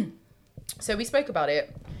 So we spoke about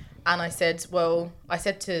it, and I said to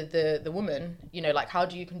the woman, you know, like, how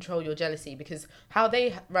do you control your jealousy? Because how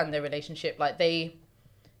they ran their relationship, like they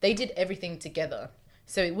did everything together.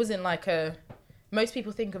 So it wasn't like most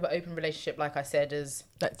people think of an open relationship, like I said, as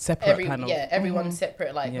That's separate kind of. Yeah, everyone's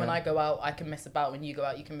separate. Like, Yeah. when I go out, I can mess about. When you go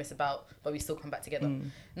out, you can mess about, but we still come back together.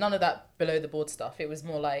 None of that below the board stuff. It was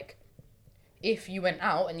more like, if you went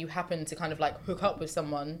out and you happened to kind of like hook up with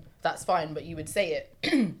someone, that's fine, but you would say it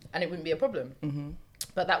and it wouldn't be a problem.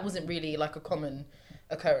 But that wasn't really like a common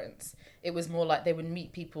occurrence. It was more like they would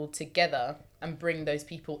meet people together and bring those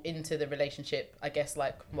people into the relationship, I guess,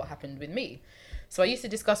 like what happened with me. So I used to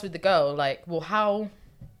discuss with the girl, like, well, how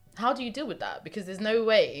do you deal with that? Because there's no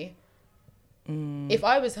way, if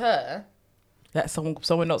I was her That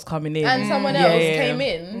someone else coming in and someone else Yeah. came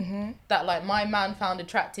in that like my man found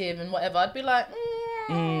attractive and whatever, I'd be like,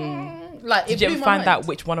 like, Did you ever find out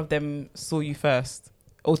which one of them saw you first,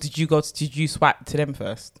 or did you swipe to them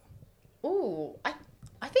first? Ooh,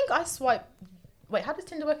 I think I swiped. Wait, how does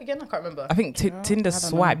Tinder work again? I can't remember. I think Tinder I don't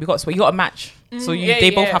swipe. You got a match, so Yeah, they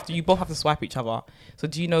both yeah. you both have to swipe each other. So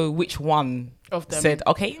do you know which one Of them. said,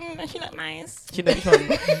 okay, she look nice? Do you know which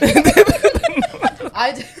one?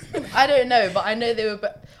 I don't know, but I know they were.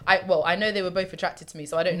 I know they were both attracted to me,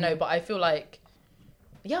 so I don't know. But I feel like,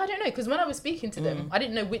 I don't know, because when I was speaking to them, I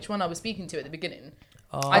didn't know which one I was speaking to at the beginning.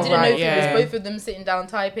 I didn't know if it was both of them sitting down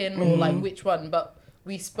typing or like which one, but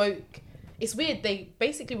we spoke. It's weird. They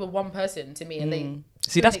basically were one person to me, and they.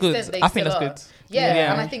 See, to that's an good. extent, they I think still that's are. good.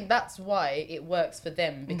 Yeah, and I think that's why it works for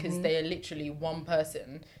them, because they are literally one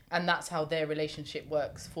person, and that's how their relationship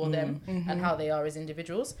works for them and how they are as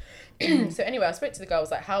individuals. So anyway, I spoke to the girl. I was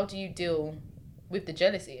like, "How do you deal with the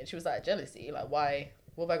jealousy?" And she was like, "Jealousy? Like, why?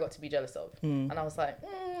 What have I got to be jealous of?" And I was like,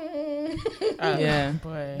 Yeah.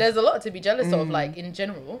 Boy. "There's a lot to be jealous of, like in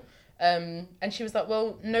general." And she was like,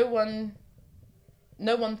 "Well, no one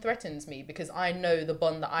threatens me because I know the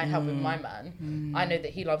bond that I have with my man. I know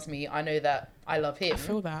that he loves me. I know that I love him. I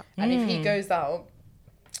feel that. And if he goes out,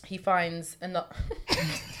 he finds another."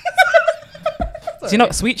 Do you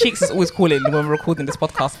know Sweet Cheeks is always calling when we're recording this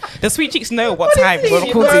podcast? The Sweet Cheeks know what time we're She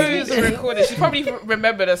recording. knows we're recording. She probably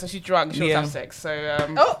remembered us and she's drunk. She was Yeah. have sex. So,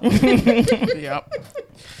 Oh, yeah.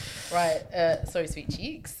 right. Sorry, Sweet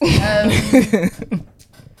Cheeks.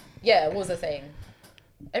 Yeah, what was I saying?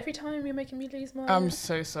 Every time you're making me lose my... I'm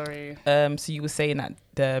so sorry. So you were saying that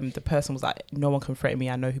the person was like, no one can threaten me.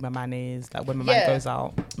 I know who my man is. Like when my man goes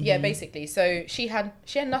out. Yeah, basically. So she had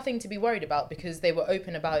nothing to be worried about because they were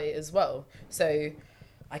open about it as well. So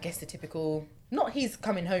I guess the typical, not he's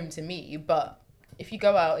coming home to me, but if you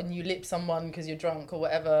go out and you lip someone because you're drunk or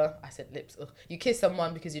whatever, I said lips, ugh. You kiss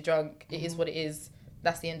someone because you're drunk, it is what it is.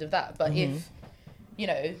 That's the end of that. But if, you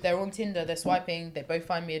know, they're on Tinder, they're swiping, they both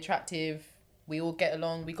find me attractive, we all get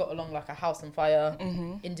along, we got along like a house on fire,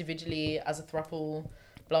 individually, as a throuple,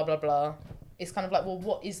 blah, blah, blah. It's kind of like, well,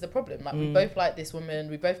 what is the problem? Like, we both like this woman,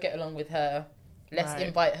 we both get along with her, let's Right.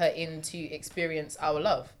 invite her in to experience our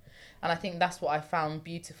love. And I think that's what I found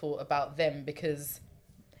beautiful about them, because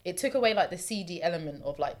it took away like the seedy element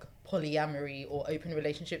of like polyamory or open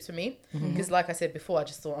relationships for me. Because like I said before, I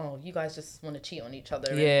just thought, oh, you guys just want to cheat on each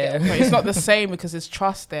other. Yeah. And get But it's not the same because there's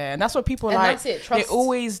trust there, and that's what people And like. that's it, trust.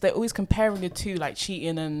 They're always comparing the two, like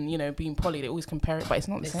cheating and being poly. They always compare it, but it's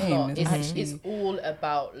not the It's same. not. It's It's all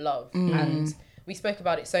about love. And we spoke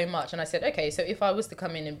about it so much. And I said, okay, so if I was to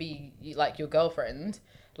come in and be like your girlfriend,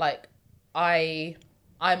 like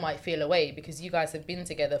I might feel away because you guys have been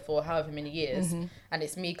together for however many years and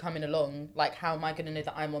it's me coming along. Like, how am I going to know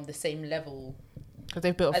that I'm on the same level Because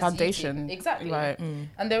they've built a as foundation. YouTube. Exactly. Right.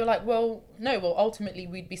 And they were like, well, no, well, ultimately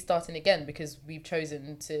we'd be starting again because we've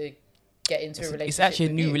chosen to get into a relationship. It's actually a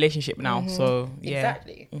with new you. relationship now, so yeah.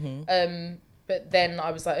 Exactly. But then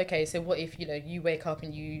I was like, okay, so what if, you know, you wake up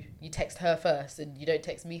and you text her first and you don't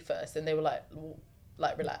text me first? And they were like, well,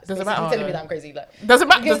 like, relax. Does it Basically matter? telling me that I'm crazy. Like, Does that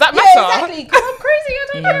because- matter? Yeah, exactly. Because I'm crazy. I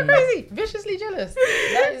don't know I'm crazy. Viciously jealous.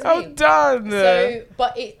 That is me. I'm done. So,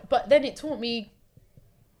 but then it taught me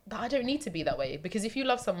that I don't need to be that way, because if you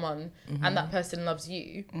love someone and that person loves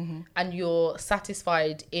you and you're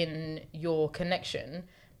satisfied in your connection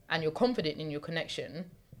and you're confident in your connection,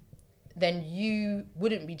 then you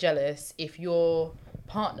wouldn't be jealous if your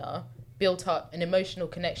partner built up an emotional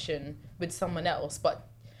connection with someone else. But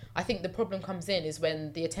I think the problem comes in is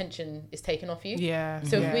when the attention is taken off you. Yeah.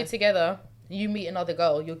 So if we're together, you meet another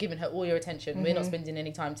girl, you're giving her all your attention, we're not spending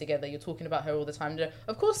any time together, you're talking about her all the time.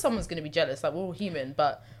 Of course someone's going to be jealous, like we're all human,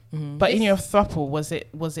 but But in your throuple, was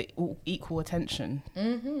it all equal attention?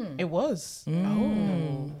 It was.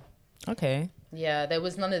 Oh. Okay. yeah, there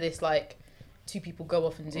was none of this like two people go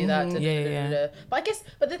off and do that. da, da, Yeah, da, da, yeah. da, da.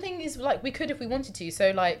 But the thing is, like, we could if we wanted to.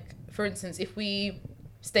 So like, for instance, if we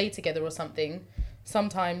stay together or something,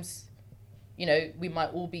 sometimes, you know, we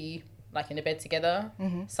might all be like in a bed together.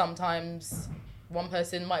 Sometimes one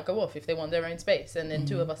person might go off if they want their own space, and then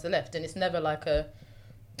two of us are left, and it's never like a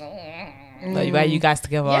Like, why are you guys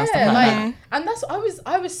together? and stuff yeah, like that. like, and that's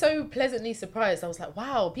I was so pleasantly surprised. I was like,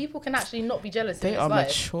 wow, people can actually not be jealous in They this are life.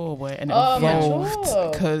 mature, boy, and Oh, evolved.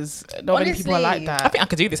 mature. Because not many people are like Honestly. I that. think I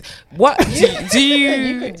could do this. What do you?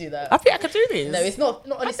 You couldn't do that. I think I could do this. No, it's not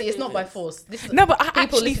honestly, it's not by force. This is, No, but I people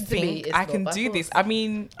actually listen to me, think it's I not can by do this. force. I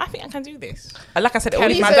mean, I think I can do this. Like I said,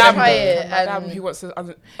 Kelly, Please madam, don't try it, madam and- who wants to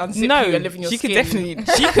unzip no, you and live in your she skin. could definitely.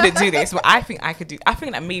 She couldn't do this, but I think I could do. I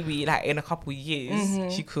think that maybe like in a couple of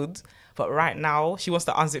years she could. But right now, she wants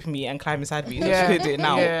to unzip me and climb inside me. So Yeah. she could do it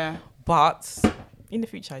now. Yeah. But in the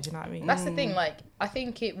future, do you know what I mean? that's the thing. Like, I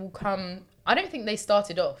think it will come. I don't think they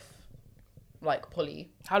started off like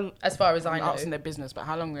poly, How, as far as I I'm know. asking their business, but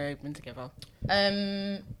how long have they been together?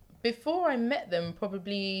 Before I met them,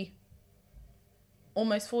 probably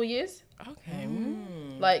almost 4 years. Okay.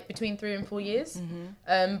 Like between 3 and 4 years.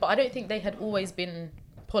 But I don't think they had always been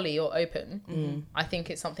poly or open. I think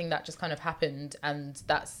it's something that just kind of happened, and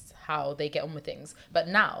that's how they get on with things. But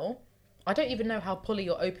now, I don't even know how poly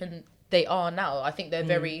or open they are now. I think they're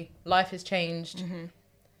very, life has changed.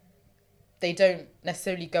 They don't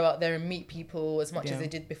necessarily go out there and meet people as much as they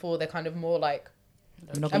did before. They're kind of more like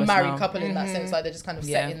a Monogamous married now. couple in that sense. Like they're just kind of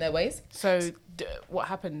Yeah. set in their ways. So, what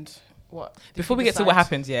happened? What? did Before you we get to what decide?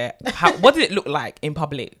 happened, yeah. What did it look like in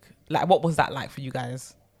public? Like, what was that like for you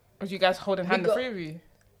guys? Was you guys holding hand, the got- three of you?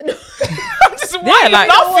 I'm just why like-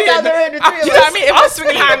 Walk down the road with three You of know what I us. mean? If I was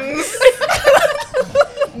swinging hands,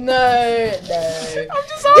 No. I'm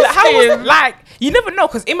just asking. Like, how was it like? You never know,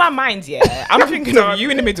 because in my mind, yeah, I'm thinking of you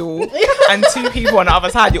in the middle and two people on the other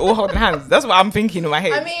side. You're all holding hands. That's what I'm thinking in my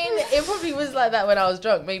head. I mean, it probably was like that when I was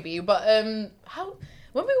drunk, maybe. But how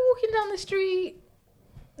when we were walking down the street?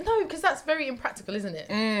 No, because that's very impractical, isn't it?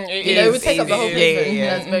 You know, it would take up the whole pavement.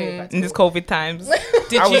 That's very in impractical. this COVID times,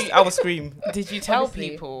 Did I would scream. Did you tell Honestly.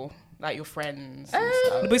 people, like your friends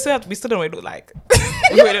and But stuff? we still don't know what it looked like.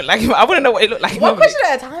 What it looked like. I want to know what it looked like. in One public. question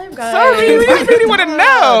at a time, guys. Sorry, we really want to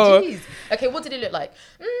know. Jeez. Okay, what did it look like?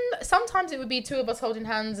 Sometimes it would be two of us holding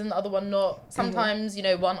hands and the other one not. Sometimes, you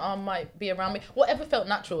know, one arm might be around me. Whatever felt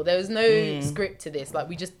natural. There was no script to this. Like,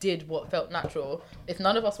 we just did what felt natural. If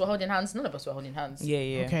none of us were holding hands, none of us were holding hands. Yeah,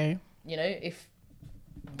 yeah. Okay. You know, if...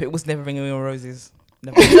 But it was never ringing me on roses.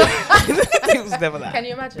 Never. It was never that. Can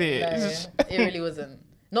you imagine? Bitch. No, it really wasn't.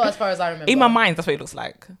 Not as far as I remember. In my mind, that's what it looks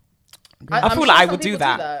like. I'm feel sure like I some would do people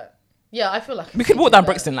that. Yeah, I feel like... We could walk down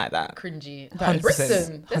Brixton like that. Cringy. 100%.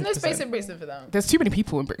 Brixton. There's no space 100%. in Brixton for that. There's too many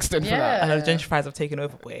people in Brixton for that. I know the gentrifiers have taken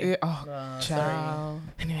over. Boy. Yeah, oh, Sorry. ciao.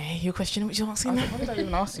 Anyway, your question, what you asking? What did I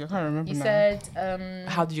even ask you? I can't remember You now. said...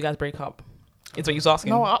 How did you guys break up? It's what you was asking.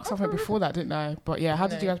 No, I asked something before that, didn't I? But yeah, how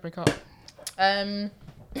did you No. guys break up?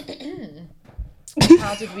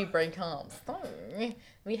 How did we break up? So,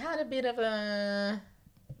 we had a bit of a...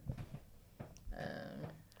 how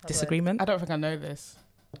do Disagreement. I don't think I know this.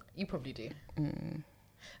 you probably do.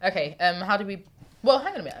 Okay, how did we... Well,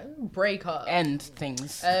 hang on a minute. Break up. End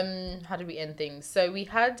things. How did we end things? So we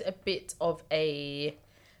had a bit of a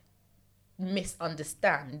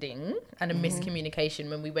misunderstanding and a miscommunication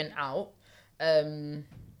when we went out. How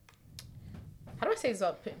do I say this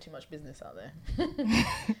without putting too much business out there?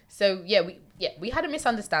 So we had a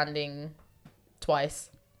misunderstanding twice,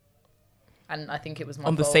 and I think it was my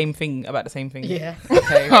On the fault. same thing, about the same thing. Yeah.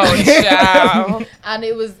 Okay. Oh, ciao. And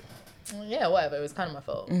it was yeah, whatever. It was kind of my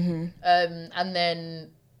fault. And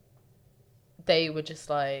then they were just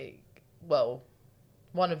like, well,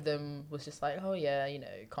 one of them was just like, oh yeah, you know,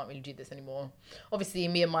 can't really do this anymore. Obviously,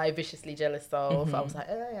 me and my viciously jealous self, I was like,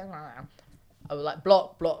 I was like,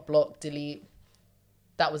 block, delete.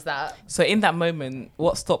 That was that. So in that moment,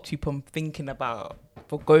 what stopped you from thinking about,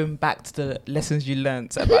 for going back to the lessons you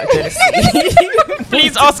learnt about jealousy?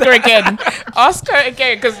 Please ask her again. Ask her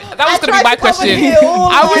again, because that was going to be my question.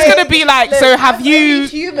 I was Look, going to be like, so have you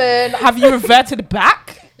human? have you reverted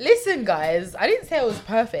back? Listen, guys, I didn't say I was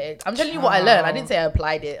perfect. I'm telling you what I learned. I didn't say I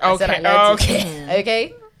applied it. I said I learned it.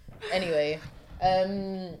 Okay. Anyway,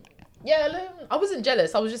 yeah, I wasn't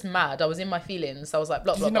jealous. I was just mad. I was in my feelings. I was like,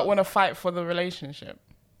 block, Did block, you not block. want to fight for the relationship?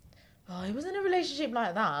 Oh, it wasn't a relationship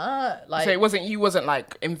like that. Like, So you wasn't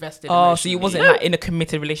like invested. Oh, so you emotionally? wasn't like in a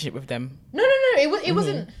committed relationship with them? no. It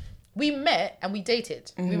wasn't. We met and we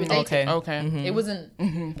dated. We were dating. Okay. It wasn't a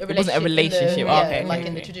relationship. It wasn't a relationship. In the, Oh, okay, like okay,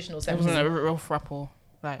 in the okay. traditional It sense. wasn't a real throuple.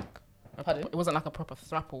 Like, Pardon? it wasn't like a proper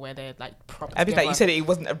throuple where they're like proper. I mean, like you said, it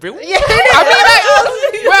wasn't a real. Yeah.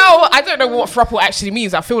 Well, I don't know what throuple actually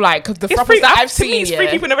means. I feel like because the throuples that I've seen, three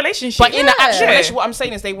people in a relationship. but in the actual Yeah. relationship, what I'm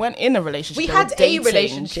saying is they weren't in a relationship. We they had were a dating.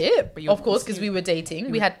 relationship, But you're- of course, because we were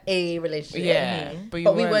dating. We had a relationship. Yeah, but,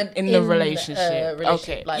 But we weren't in the in a relationship. relationship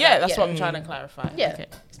Okay, like yeah, that, that's yeah. what I'm trying to clarify. Yeah, Okay.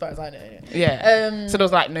 as far as I know. Yeah. So there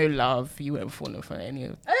was like no love. You weren't falling for any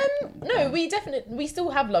of. No, we still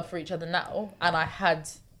have love for each other now, and I had,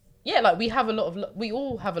 yeah, like we have a lot of, we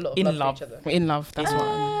all have a lot of In love, love. for each other. We're in love. That's what. I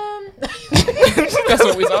mean. That's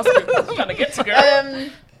what we was asking. I'm trying to get to girl.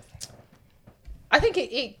 I think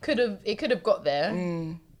it could have got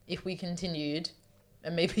there if we continued,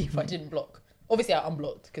 and maybe if I didn't block. Obviously, I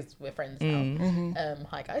unblocked because we're friends now.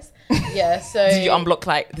 Hi guys. Yeah. So Did you unblock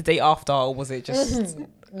like the day after, or was it just?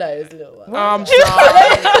 No, it was a little while.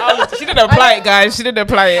 She didn't apply it, guys. She didn't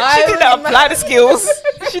apply it. I She was didn't apply the skills.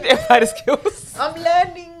 She didn't apply the skills. I'm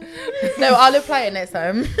learning. No, I'll apply it next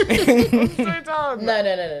time. So done.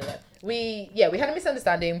 No. We had a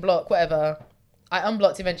misunderstanding, block, whatever. I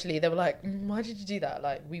unblocked eventually. They were like, why did you do that?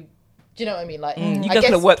 Like, do you know what I mean? Like, You I guys guess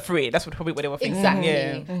could have worked through it. That's probably what they were thinking. exactly.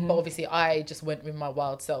 Yeah. But obviously, I just went with my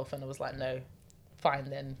wild self and I was like, no, fine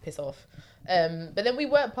then, piss off. But then we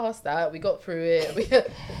worked past that. We got through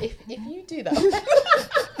it. If you do that.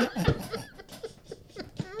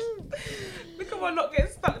 Look at my not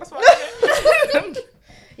getting stuck. That's what I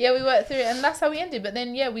Yeah, we worked through it, and that's how we ended. But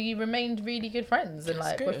then, yeah, we remained really good friends, and That's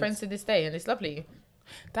like we're good. friends to this day, and it's lovely.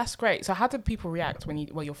 That's great. So how did people react when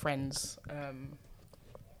your friends, how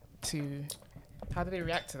did they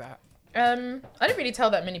react to that? I didn't really tell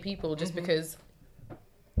that many people just because.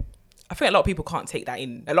 I think a lot of people can't take that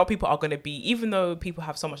in. A lot of people are going to be, even though people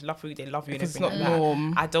have so much love for you, they love you and Because it's everything not like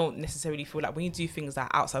norm. that. I don't necessarily feel like when you do things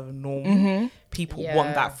that are outside of the norm, people Yeah.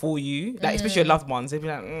 want that for you. Like, especially your loved ones. They'd be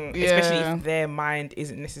like, especially Yeah. if their mind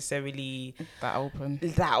isn't necessarily That open.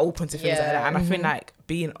 that open to things like Yeah. that. And I feel like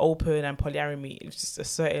being open and polyamory is just a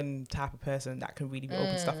certain type of person that can really be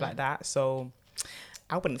open to stuff like that. So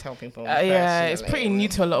I wouldn't tell people. Yeah, it's pretty personally. new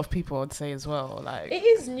to a lot of people, I'd say as well. Like, It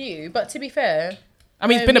is new, but to be fair, I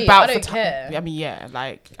mean, it's know been me, about I for don't time. care. I mean, yeah,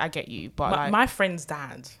 like I get you, but like, My friend's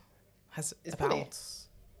dad has Is about poly?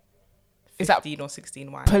 Is that 15 or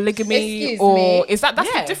 16 wives. polygamy Excuse or me? is that's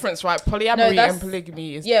Yeah. the difference, right? Polyamory that's- and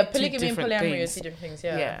polygamy is yeah, two polygamy and different polyamory things. are two different things.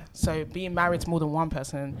 Yeah. Yeah. So being married to more than one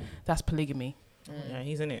person, that's polygamy. Yeah,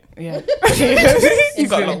 he's in it. Yeah. He's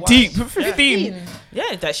got a lot of deep. wives. 15.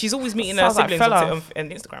 Yeah, that she's always meeting her Sounds like siblings fella. on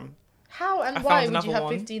Instagram. How and I why found would you another have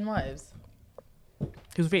one. 15 wives?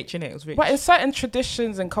 He was rich, innit? It was rich. But in certain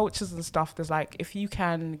traditions and cultures and stuff, there's like if you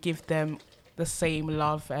can give them the same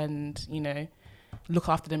love and look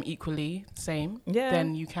after them equally, Yeah.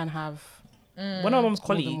 then you can have. One of my mum's More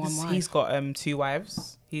than colleagues, one wife. he's got 2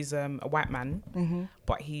 wives. He's a white man, Mm-hmm.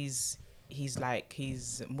 but he's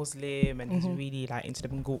Muslim and he's really like into the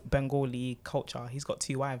Bengali culture. He's got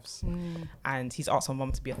 2 wives, and he's asked my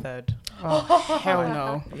mum to be a third. Oh, hell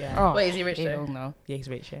no. Yeah, Oh, Wait, is he rich hell though? no. yeah, he's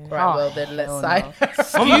rich. Yeah. Right, Oh, well then let's hell sign.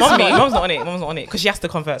 no. Mum's not on it. Mum's not on it because she has to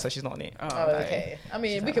convert, so she's not on it. Oh, okay. I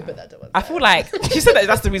mean, we could put that to one I side. feel like she said that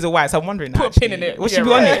that's the reason why. So I'm wondering. Put a actually, pin in it. Would she Yeah,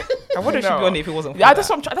 be on right. it? I wonder if she'd be No. on it if it wasn't. For Yeah, that. that's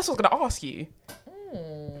what that's what I was gonna ask you.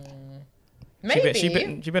 Maybe. She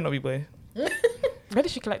better not be boy. Where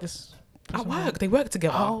did she collect this? At work, they work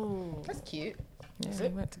together. Oh, That's cute. yeah, they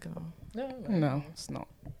work together. no, it's not.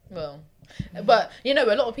 Well, but a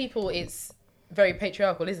lot of people, it's very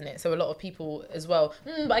patriarchal, isn't it? So a lot of people as well.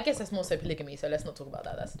 But I guess that's more so polygamy. So let's not talk about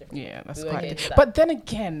that. That's different. Yeah, that's We won't quite. get into that. But then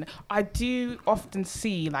again, I do often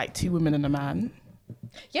see like 2 women and a man.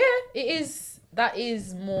 Yeah, it is. That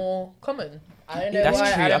is more common. I don't know That's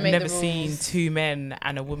why. true. I don't I've make never the seen rules. 2 men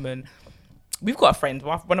and a woman. We've got a friend.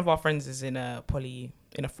 One of our friends is in a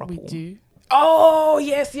throuple. We do. Oh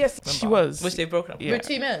yes. She was. Which they broke up. Yeah. With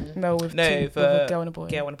 2 men. No, with No, two, with a girl and a boy.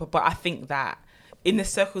 Girl and a boy. But I think that in the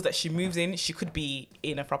circles that she moves in, she could be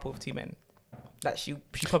in a throuple with 2 men. That she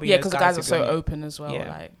probably Yeah, knows because the guys who are so go in. open as well. Yeah.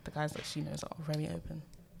 Like the guys that she knows are very open.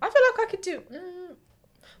 I feel like I could do.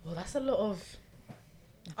 Well, that's a lot of.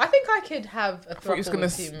 I think I could have a thought you was throuple gonna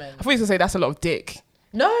with 2 men. I thought you were gonna say that's a lot of dick.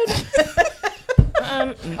 No.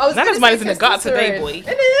 I was None gonna of mine say is in the gut today, testosterone. boy.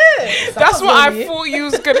 It is. That's what I funny. thought you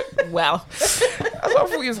was gonna. Well, that's what I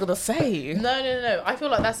thought you was gonna say. No. I feel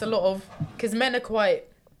like that's a lot of because men are quite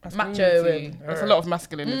macho Masculinity. and There's a lot of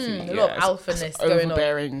masculinity. a lot of it's alphaness going on.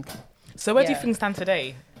 overbearing. So where do you Yeah. think stand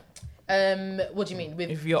today? What do you mean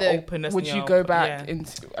with If you're the, openness, Would and you your- go back yeah.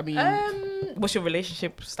 into? I mean, What's your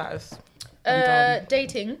relationship status? done.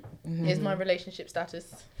 dating mhm. is my relationship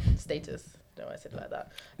status. No, I said it like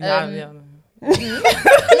that. Yeah.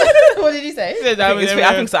 What did you say?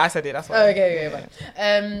 I think so. I said it. That's Oh, why. okay,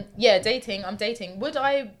 fine. Yeah, dating. I'm dating. Would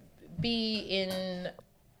I be in?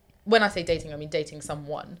 When I say dating, I mean dating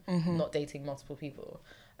someone, not dating multiple people.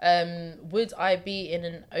 Would I be in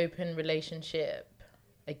an open relationship?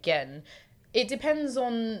 Again, it depends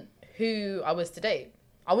on who I was to date.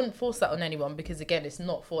 I wouldn't force that on anyone because again, it's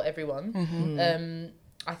not for everyone.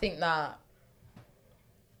 I think that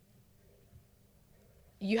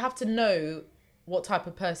you have to know what type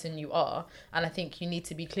of person you are, and I think you need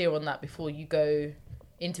to be clear on that before you go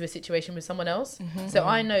into a situation with someone else. So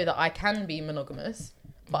I know that I can be monogamous,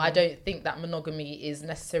 but I don't think that monogamy is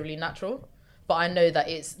necessarily natural. But I know that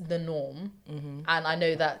it's the norm, and I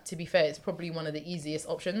know that, to be fair, it's probably one of the easiest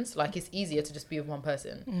options. Like, it's easier to just be with one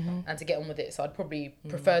person and to get on with it. So I'd probably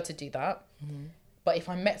prefer to do that. But if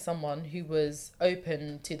I met someone who was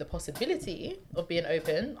open to the possibility of being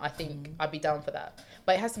open, I think I'd be down for that.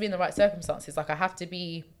 But it has to be in the right circumstances. Like, I have to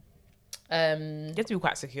be... You have to be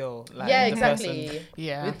quite secure. Like, yeah, the exactly. person.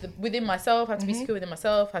 Yeah. Within myself, I have to be secure within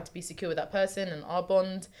myself. I have to be secure with that person and our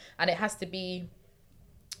bond. And it has to be...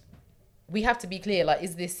 We have to be clear, like,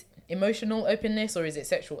 is this emotional openness or is it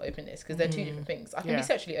sexual openness? Because they're 2 different things. I can be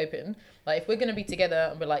sexually open. Like, if we're going to be together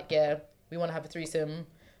and we're like, yeah, we want to have a threesome,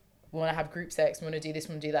 we want to have group sex, we want to do this,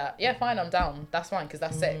 we want to do that. Yeah, fine, I'm down. That's fine, because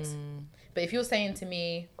that's sex. But if you're saying to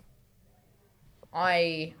me,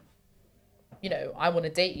 I want to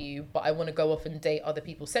date you, but I want to go off and date other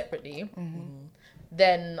people separately,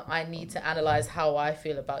 then I need to analyze how I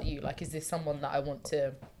feel about you. Like, is this someone that I want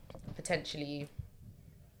to potentially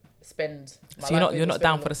spend my So life with you're or not spend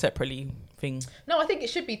down my- for the separately thing. No, I think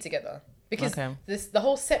it should be together. Because Okay. the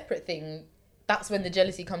whole separate thing, that's when the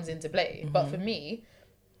jealousy comes into play. But for me,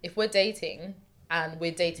 if we're dating and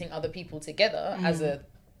we're dating other people together as a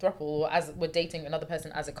throuple, or as we're dating another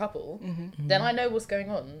person as a couple, then I know what's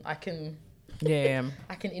going on. I can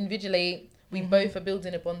invigilate. We both are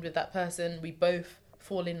building a bond with that person. We both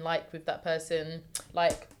fall in like with that person.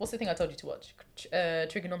 Like, what's the thing I told you to watch?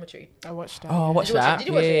 Trigonometry. I watched that. Oh, I yeah. watched Did you watch that. it? Did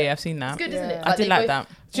you watch it? Yeah, I've seen that. It's good, isn't it? Yeah. I did they like both- that.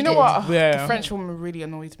 Do you know did. what? Yeah. The French woman really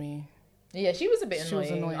annoyed me. Yeah, she was a bit She was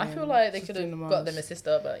annoying. I annoying. feel like they She's could doing have the got most. them a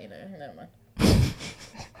sister, but never mind.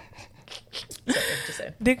 Sorry, just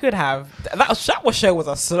saying. They could have. That show was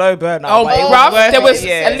a slow burner. Oh, but it was bruv, worth there it, was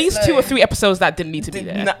yeah. at least 2 or 3 episodes that didn't need to be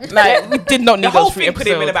there. No. Like, we did not need The whole those 3 thing could episodes.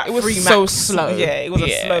 have been about it was 3 so max. slow. Yeah, it was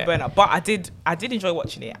a slow burner. But I did enjoy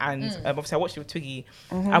watching it, and obviously I watched it with Twiggy,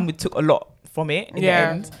 and we took a lot from it in the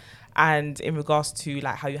end. And in regards to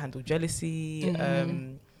like how you handle jealousy,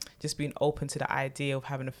 just being open to the idea of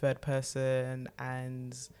having a third person,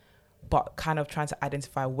 but kind of trying to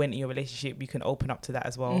identify when in your relationship you can open up to that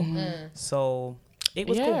as well. So it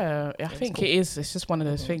was cool. Yeah, I think cool. it is. It's just one of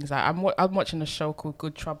those things. Like, I'm watching a show called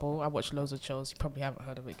Good Trouble. I watch loads of shows. You probably haven't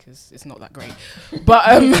heard of it because it's not that great.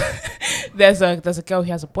 But there's a girl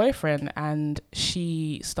who has a boyfriend, and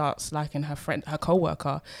she starts liking her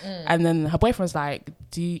coworker, and then her boyfriend's like,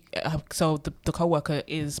 so the coworker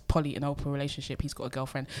is poly in an open relationship. He's got a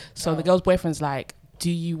girlfriend. So the girl's boyfriend's like, do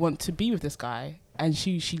you want to be with this guy? And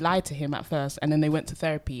she lied to him at first, and then they went to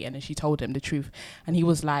therapy, and then she told him the truth, and he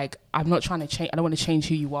was like, I'm not trying to change, I don't want to change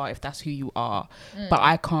who you are if that's who you are, but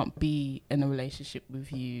I can't be in a relationship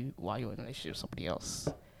with you while you're in a relationship with somebody else.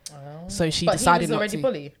 So she decided he was not already to.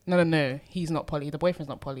 poly. No, he's not poly. The boyfriend's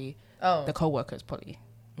not poly. Oh. The co-worker's poly.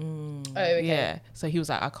 Oh, okay. Yeah. So he was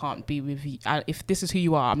like, I can't be with you. If this is who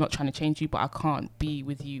you are, I'm not trying to change you, but I can't be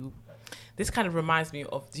with you. This kind of reminds me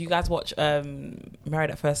of. Do you guys watch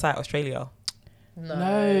Married at First Sight Australia?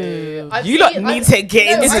 No. I've You seen lot it- need to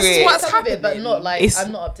get no, into I've it. seen What's some of it, but happening? not like It's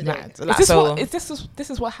I'm not up to date. mad. Is Like, this so, this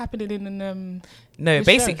is what's happening in no, this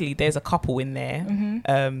basically, there's a couple in there.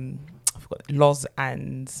 I forgot got Loz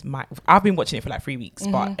and Mike. I've been watching it for like 3 weeks,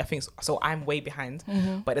 but I think so. I'm way behind.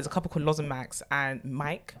 But there's a couple called Loz and Max and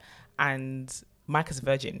Mike is a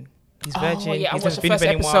virgin. He's virgin. Oh, yeah, I he's watched the never first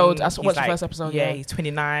been with episode. anyone. I watched the first episode. Yeah, he's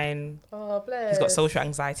 29. Oh, bless. He's got social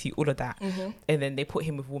anxiety, all of that. And then they put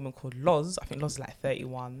him with a woman called Loz. I think Loz is like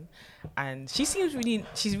 31. And she's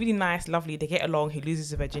really nice, lovely. They get along. He loses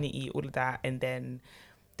his virginity, all of that. And then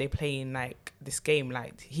they play in like this game.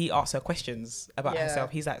 Like he asks her questions about herself.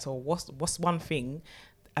 He's like, so what's one thing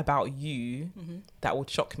about you that would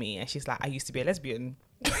shock me? And she's like, I used to be a lesbian.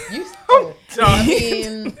 I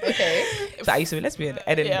mean, okay. So I used to be a lesbian.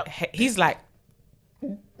 And then he's like, he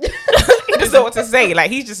doesn't know what to say.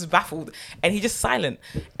 Like he's just baffled and he's just silent.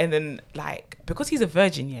 And then like because he's a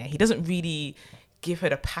virgin, he doesn't really give her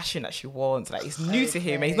the passion that she wants. Like it's new to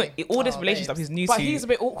him, and he's not all this relationship stuff. He's new to. But he's a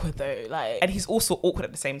bit awkward though. Like, and he's also awkward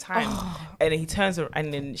at the same time. And then he turns around,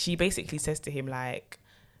 and then she basically says to him like,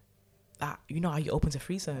 you know, are you open to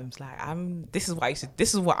threesomes? Like this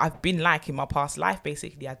is what I've been like in my past life.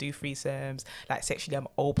 Basically, I do threesomes. Like sexually, I'm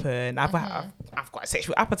open. I've got a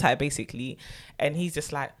sexual appetite basically. And he's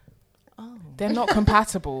just like, oh, they're not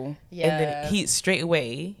compatible. And then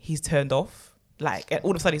he's turned off. Like, and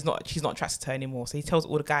all of a sudden she's not attracted to her anymore. So he tells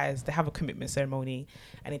all the guys, they have a commitment ceremony,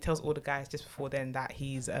 and he tells all the guys just before then that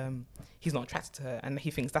he's not attracted to her, and he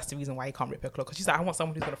thinks that's the reason why he can't rip her clothes. Because she's like, I want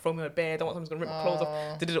someone who's gonna throw me on the bed, I want someone who's gonna rip my clothes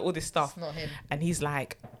off, all this stuff. It's not him. And he's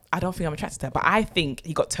like, I don't think I'm attracted to her, but I think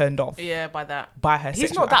he got turned off. Yeah, by her. He's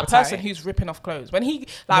sexual not that appetite. person who's ripping off clothes. When he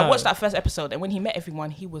I watched that first episode, and when he met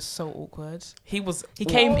everyone, he was so awkward. He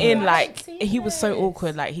came in like he was so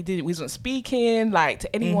awkward. Like he wasn't speaking like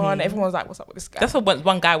to anyone. Everyone was like, "What's up with this guy?" That's what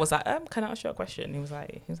one guy was like, "Can I ask you a question?" He was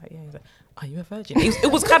like, yeah. He's like, "Are you a virgin?"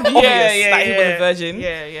 It was kind of obvious that he was a virgin.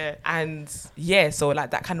 Yeah. And so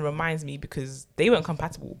like that kind of reminds me because they weren't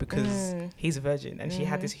compatible because he's a virgin and she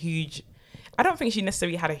had this huge. I don't think she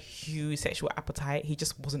necessarily had a huge sexual appetite. He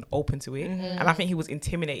just wasn't open to it, and I think he was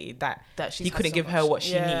intimidated that he couldn't give her what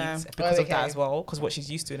she needs because of that as well, because what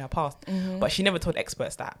she's used to in her past. But she never told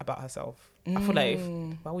experts that about herself. I feel like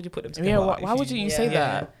why would you put them together? Yeah, why would you say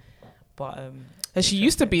that? But and she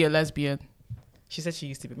used to be a lesbian. She said she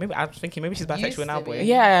used to be. Maybe I was thinking maybe she's bisexual now, boy.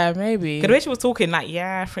 Yeah, maybe. Because the way she was talking, like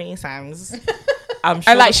threesomes. I'm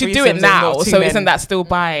sure and like she'd do it now, so men. Isn't that still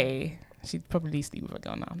bi? She'd probably sleep with a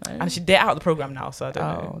girl now, no? And they're out of the program now, so I don't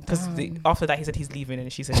know. Because after that, he said he's leaving,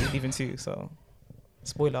 and she said she's leaving too. So,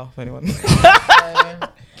 spoiler for anyone.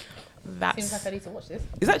 That seems like I need to watch this.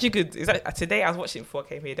 It's actually good. Today I was watching it before I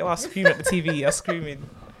came here. They were screaming at the TV. I was screaming.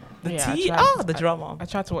 The drama. I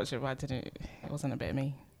tried to watch it, but I didn't. It wasn't a bit of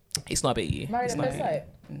me. It's not a bit of you. Married at First Sight?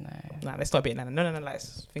 No, that's not a bit. No. Like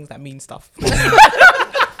things that mean stuff.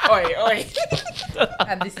 Oi.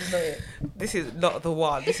 And this is not it. This is not the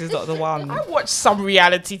one. This is not the one. I watch some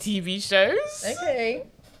reality TV shows. Okay.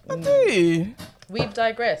 I do. We've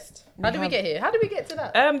digressed. How did we get here? How did we get to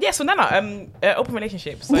that? So Nana, open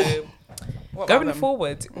relationships. So going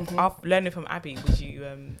forward, after learning from Abby, would you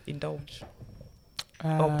indulge?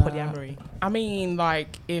 Or polyamory? I mean,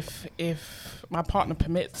 like if my partner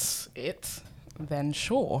permits it, then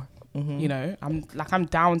sure. You know, I'm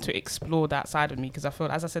down to explore that side of me, because I feel,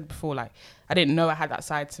 as I said before, like I didn't know I had that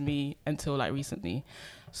side to me until like recently.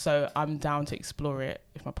 So I'm down to explore it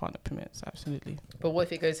if my partner permits, absolutely. But what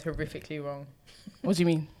if it goes horrifically wrong? What do you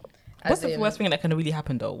mean? What's the worst thing that can really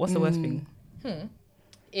happen though? What's the worst thing?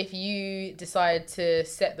 If you decide to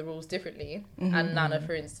set the rules differently, and Nana,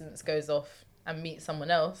 for instance, goes off and meets someone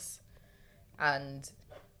else, and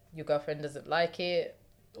your girlfriend doesn't like it,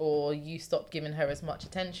 or you stop giving her as much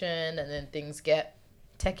attention, and then things get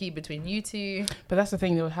techie between you two. But that's the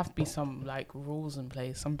thing, there would have to be some like rules in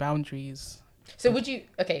place, some boundaries. So would you,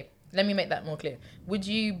 okay, let me make that more clear. Would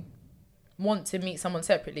you want to meet someone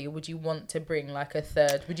separately, or would you want to bring like a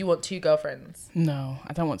third? Would you want two girlfriends? No,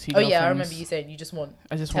 I don't want two girlfriends. girlfriends. Yeah, I remember you saying you just want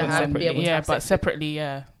separately. Yeah, but separately,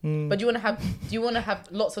 yeah. But do you want to have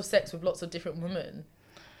lots of sex with lots of different women?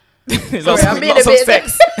 Lots of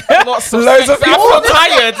sex. Lots of loads sex. I feel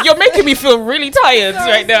tired. You're making me feel really tired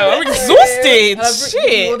right now. I'm exhausted.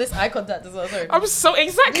 Shit. All this eye contact as well. Sorry. I'm so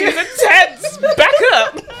exactly intense. Back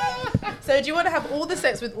up. So do you want to have all the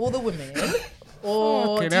sex with all the women?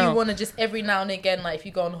 Or do you want to just every now and again, like if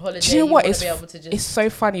you go on holiday, do you know what? Be able to just... It's so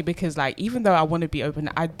funny because like even though I want to be open,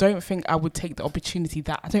 I don't think I would take the opportunity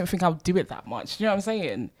I don't think I would do it that much. You know what I'm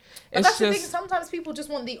saying? But that's the thing. Sometimes people just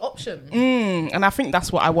want the option. And I think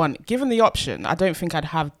that's what I want. Given the option, I don't think I'd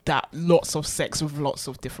have that lots of sex with lots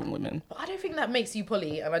of different women. But I don't think that makes you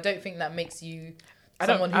poly, and I don't think that makes you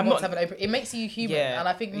someone who wants to have an open... It makes you human, and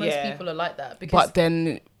I think most people are like that. Because but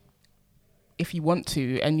then... if you want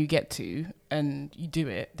to and you get to and you do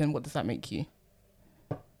it, then what does that make you?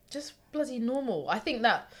 Just bloody normal. I think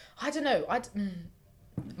that, I don't know,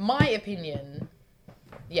 my opinion,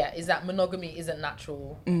 is that monogamy isn't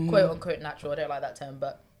natural, quote unquote natural. I don't like that term,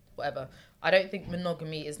 but whatever. I don't think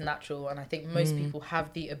monogamy is natural, and I think most people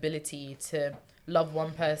have the ability to love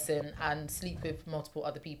one person and sleep with multiple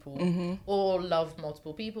other people, or love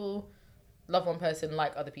multiple people, love one person,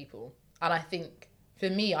 like other people. And I think, for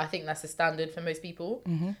me, I think that's the standard for most people.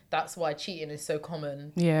 That's why cheating is so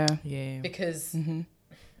common. Yeah. Because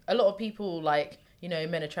a lot of people, like, you know,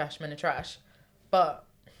 men are trash, but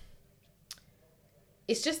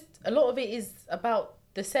it's just, a lot of it is about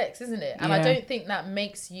the sex, isn't it? And I don't think that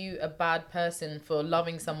makes you a bad person for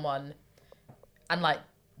loving someone and, like,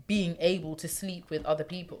 being able to sleep with other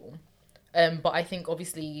people. But I think,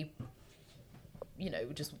 obviously, you know,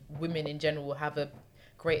 just women in general have a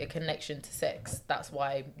greater connection to sex. That's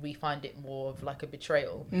why we find it more of like a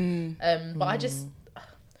betrayal. But I just,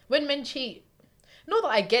 when men cheat, not that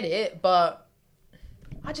I get it, but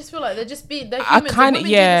I just feel like they're humans. I kind of, do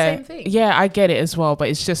the same thing. Yeah, I get it as well, but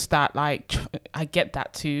it's just that, like, I get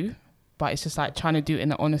that too, but it's just like trying to do it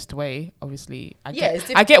in an honest way. Obviously, I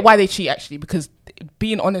get why they cheat, actually, because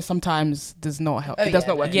being honest sometimes does not help. It does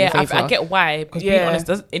not work. In your favor. I get why, because being honest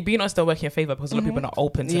doesn't work in your favor, because a lot of people are not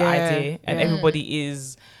open to the idea, and everybody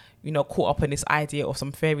is, you know, caught up in this idea of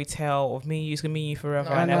some fairy tale of me and you's gonna be you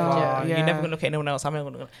forever and ever. You're never gonna look at anyone else. I'm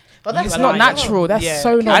never gonna. But that's not natural. That's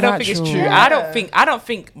so not natural. I don't think it's true. I don't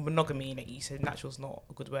think monogamy, like you said, natural is not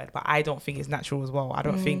a good word, but I don't think it's natural as well. I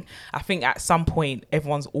think at some point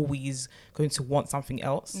everyone's always going to want something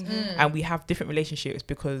else, and we have different relationships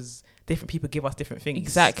because different people give us different things.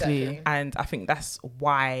 Exactly. And I think that's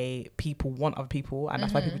why people want other people, and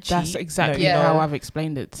that's why people cheat. That's exactly how I've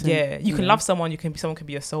explained it. You can love someone, someone can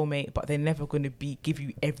be your soulmate, but they're never going to give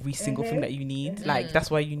you every single thing that you need. Like,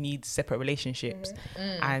 that's why you need separate relationships.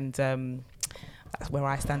 And that's where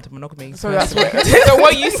I stand to monogamy. So that's so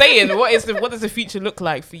what are you saying? What does the future look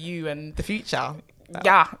like for you and the future?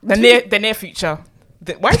 The near future.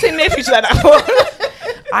 Why is it near future like that?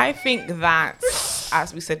 I think that,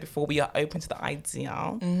 as we said before, we are open to the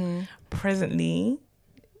idea. Presently,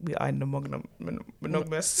 we are in a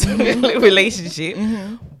monogamous relationship,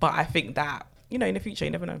 but I think that, you know, in the future,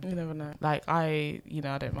 you never know. You never know. Like, I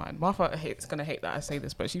don't mind. Martha is gonna hate that I say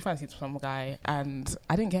this, but she fancied some guy, and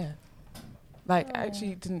I didn't care. Like, I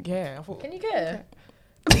actually didn't care. I thought, can you care?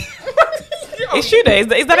 It's true though.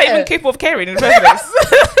 Is that even capable of caring in the first place?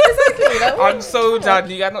 Exactly. I'm so done.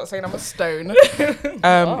 You guys not saying I'm a stone.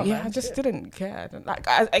 I just didn't care. Like,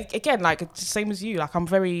 again, like, it's the same as you. Like, I'm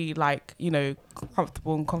very, like, you know,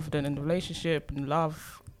 comfortable and confident in the relationship and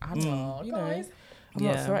love. I'm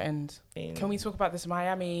not threatened. Can we talk about this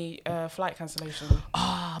Miami flight cancellation?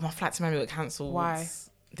 My flight to Miami got cancelled. Why?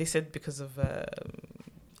 They said because of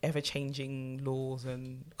ever-changing laws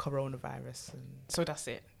and coronavirus. And so that's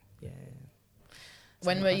it. Yeah.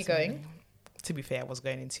 When were you going? To be fair, I was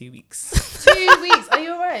going in 2 weeks. 2 weeks? Are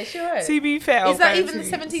you alright? Sure. Right. To be fair, is that even the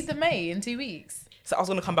 17th of May in 2 weeks? So I was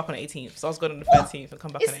going to come back on the 18th. So I was going on the 13th and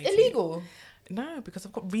come back on the 18th. It's illegal. No, because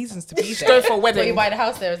I've got reasons to be there. Just go for a wedding. So you buy the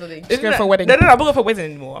house there or something? Just go for a wedding. No, I'm not going for a wedding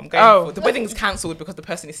anymore. I'm going the wedding's cancelled because the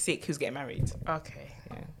person is sick who's getting married. Okay.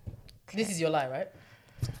 Yeah. This is your lie, right?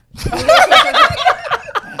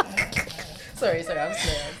 Sorry, I'm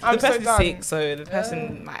slow. The person is sick, so the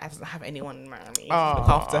person doesn't have anyone around me to look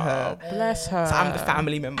after her. Bless her. So I'm the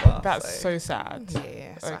family member. That's so sad.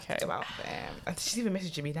 Yeah, so okay. I have to go out there. And she's even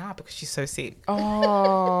messaging me now because she's so sick.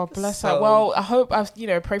 Oh, bless her. Well, I hope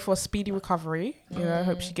pray for a speedy recovery. You know, I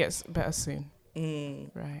hope she gets better soon.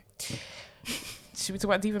 Right. Should we talk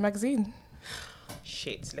about Diva Magazine?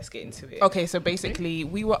 Shit, let's get into it. Okay, so basically,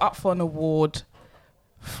 we were up for an award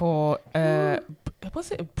for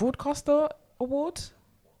was it a broadcaster award?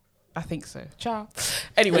 I think so. Ciao.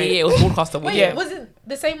 Anyway, it was broadcaster award. Wait, was it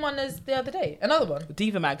the same one as the other day? Another one?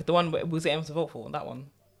 Diva Mag, the one was it to vote for? That one.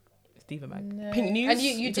 It's Diva Mag. No. Pink News. And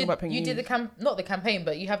you did the not the campaign,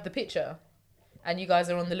 but you have the picture, and you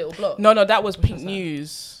guys are on the little block. No, that was Pink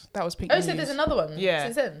News. That was Pink News. Oh, so there's another one. Yeah.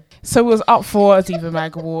 Since then. So it was up for a Diva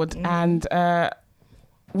Mag award, and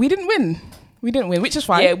we didn't win. Which is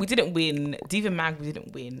fine. Yeah, we didn't win. Diva Mag, we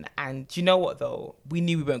didn't win. And do you know what, though? We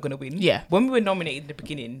knew we weren't going to win. Yeah. When we were nominated in the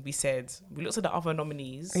beginning, we looked at the other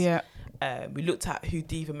nominees. Yeah. We looked at who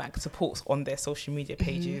Diva Mag supports on their social media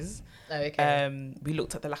pages. Oh, okay. We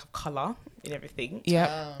looked at the lack of colour in everything.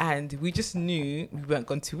 Yeah. And we just knew we weren't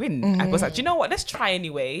going to win. I was like, do you know what? Let's try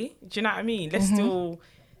anyway. Do you know what I mean? Let's still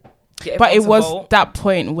get But it was vote. that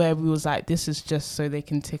point where we was like, this is just so they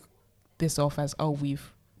can tick this off as,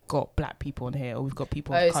 we've got black people on here or we've got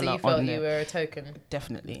people Oh, of so color you felt on you there. were a token.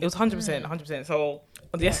 Definitely. It was 100%. So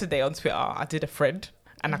yesterday on Twitter, I did a thread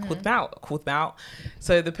and I called them out.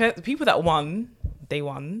 So the people that won, they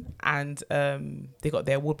won, and they got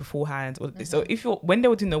their award beforehand. So when they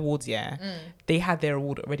were doing the awards, they had their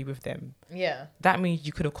award already with them. Yeah. That means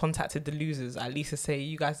you could have contacted the losers at least to say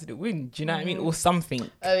you guys didn't win. Do you know what I mean, or something?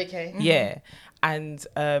 Oh, okay. Yeah. And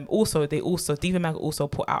also Diva Mag also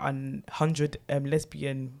put out 100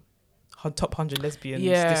 top 100 lesbians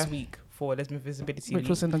this week for Lesbian Visibility Which Week,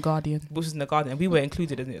 was in The Guardian. which was in The Guardian, and we were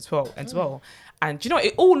included in it as well. And do you know,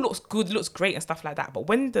 it all looks good, looks great and stuff like that, but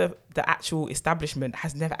when the actual establishment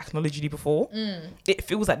has never acknowledged you before, it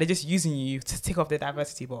feels like they're just using you to tick off their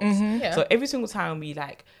diversity box. Yeah. So every single time we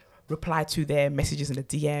like reply to their messages in the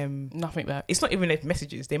DM, Nothing that. it's not even their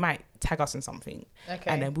messages, they might tag us in something, Okay.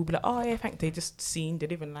 and then we'll be like, oh yeah, thank, they just seen, they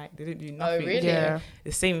didn't do nothing. really? Yeah.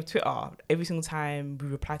 The same with Twitter. Every single time we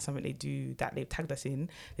reply to something they do that they've tagged us in,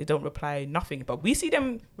 they don't reply nothing, but we see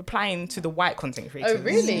them replying to the white content creators. Oh,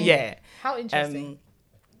 really? Yeah. How interesting.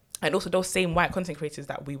 And also those same white content creators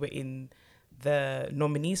that we were in the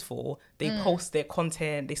nominees for, they post their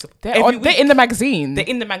content, They're in the magazine. they're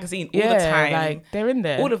in the magazine all the time, like they're in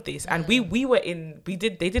there. all of this, and we were in, they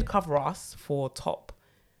did cover us for top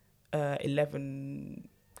 11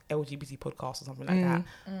 LGBT podcasts or something like that,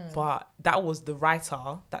 but that was the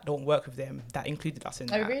writer that don't work with them that included us in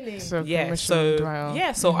that. Oh, really? So Yeah, permission so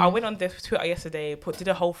Dwyer. so I went on the Twitter yesterday, did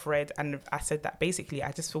a whole thread, and I said that basically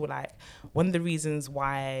I just feel like one of the reasons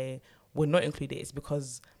why we're not included is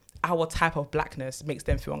because our type of blackness makes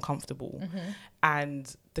them feel uncomfortable,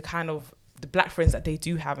 and the black friends that they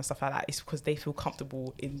do have and stuff like that is because they feel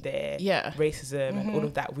comfortable in their racism and all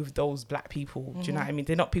of that with those black people. Do you know what I mean?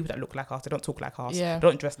 They're not people that look like us, they don't talk like us, they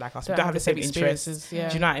don't dress like us, we don't have the same interests. Do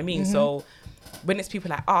you know what I mean? So when it's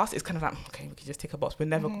people like us, it's kind of like, okay, we can just tick a box. We're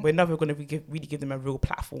never going to really give them a real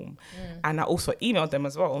platform. And I also emailed them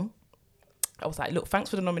as well. I was like, look, thanks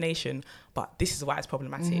for the nomination, but this is why it's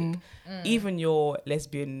problematic. Even your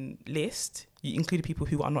lesbian list, you included people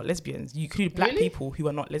who are not lesbians. You included black people who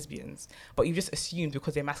are not lesbians, but you just assumed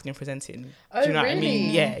because they're masculine presenting. Oh, do you know what I really?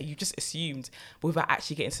 mean? Yeah, you just assumed without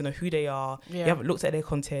actually getting to know who they are. You haven't looked at their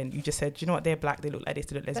content. You just said, do you know what, they're black, they look like this,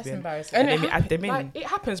 they look That's lesbian. embarrassing. And then we add them in. Like, it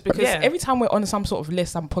happens because every time we're on some sort of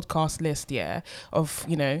list, some podcast list, of,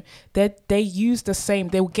 you know, they use the same,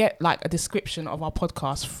 they'll get like a description of our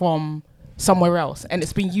podcast from somewhere else, and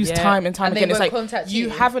it's been used time and time And again. they It's like, won't contact you you.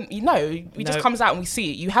 haven't, it just comes out and we see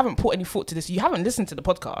it. You haven't put any thought to this. You haven't listened to the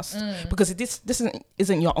podcast because this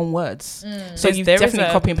isn't your own words. So you've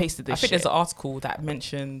definitely copy and pasted this I think shit. there's an article that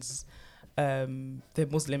mentions the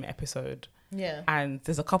Muslim episode. Yeah. And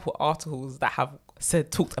there's a couple articles that have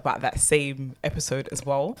talked about that same episode as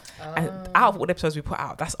well. And out of all the episodes we put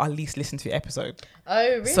out, that's our least listened to episode. Oh,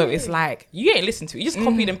 really? So it's like, you ain't listened to it. You just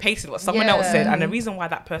copied and pasted what someone else said. And the reason why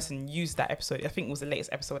that person used that episode, I think it was the latest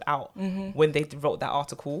episode out when they wrote that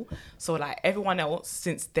article. So like everyone else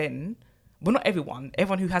since then, well, not everyone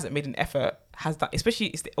who hasn't made an effort has done, especially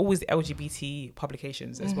it's always the LGBT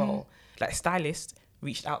publications as well. Like Stylist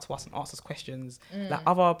reached out to us and asked us questions. Like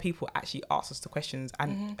other people actually asked us the questions,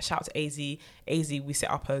 and shout out to AZ, we set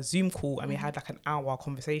up a Zoom call and we had like an hour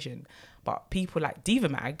conversation. But people like Diva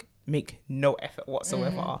Mag make no effort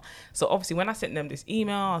whatsoever. So obviously when I sent them this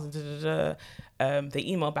email, they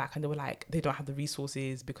emailed back and they were like, they don't have the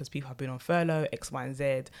resources because people have been on furlough, X, Y, and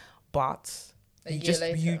Z. But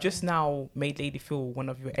you just now made Lady Phil one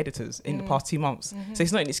of your editors in the past 2 months. So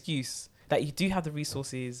it's not an excuse. Like, you do have the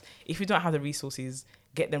resources. If you don't have the resources,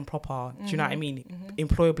 get them proper. Do you know what I mean?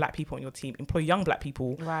 Employ black people on your team. Employ young black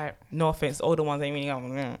people. Right. No offense, older ones ain't really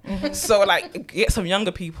young. So like, get some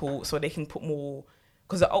younger people so they can put more.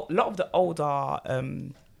 Because a lot of the older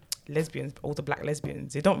older black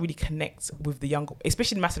lesbians, they don't really connect with the younger,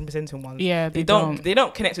 especially the masculine presenting ones. Yeah, they don't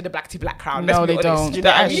connect with the black to black crowd. No, they don't. They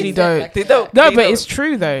actually don't. They don't. No, but it's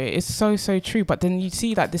true though. It's so true. But then you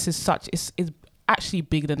see that this is such. It's actually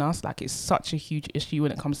bigger than us. Like, it's such a huge issue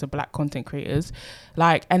when it comes to black content creators.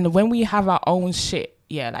 Like, and when we have our own shit,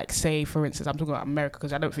 like say for instance, I'm talking about America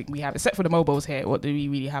because I don't think we have, except for the Mobos here. What do we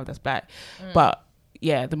really have that's black? But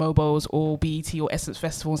yeah, the Mobos or BET or Essence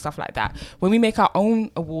Festival and stuff like that. When we make our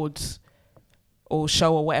own awards or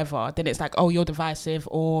show or whatever, then it's like, oh, you're divisive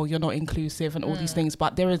or you're not inclusive and all these things.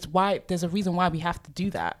 But there's a reason why we have to do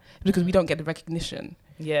that, because we don't get the recognition.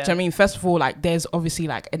 Yeah. Do you know what I mean? First of all, like, there's obviously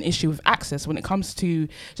like an issue with access when it comes to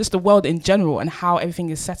just the world in general and how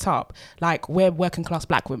everything is set up. Like, we're working class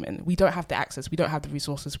black women. We don't have the access. We don't have the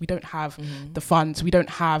resources. We don't have the funds. We don't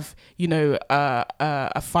have,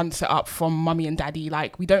 a fund set up from mummy and daddy.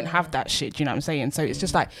 Like, we don't have that shit. Do you know what I'm saying? So it's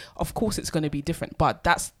just like, of course it's going to be different, but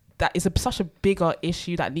that's that is such a bigger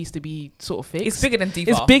issue that needs to be sort of fixed. It's bigger than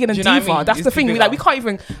Diva. It's bigger than Do you know Diva. what I mean? That's It's the thing. bigger. Like, I can't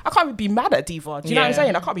even be mad at Diva. Do you know what I'm Yeah.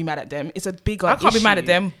 saying? I can't be mad at them. It's a bigger I can't be mad at issue.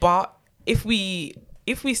 them, but if we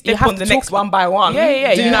step have on the to next talk- one by one,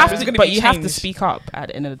 Yeah. do You have it's to, gonna but be you have to changed. speak up at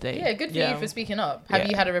the end of the day. Yeah, good for Yeah. you for speaking up. Have Yeah.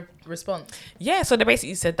 you had a response? Yeah, so they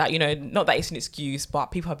basically said that, not that it's an excuse, but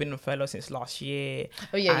people have been on furlough since last year.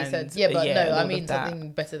 Oh yeah, you And, said. Yeah, but yeah, no, all I of mean that.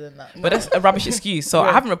 something better than that. But that's a rubbish excuse. So I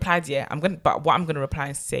Yeah. haven't replied yet. But what I'm gonna reply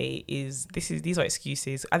and say is these are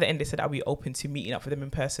excuses. At the end, they said, "Are we open to meeting up with them in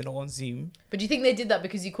person or on Zoom?" But do you think they did that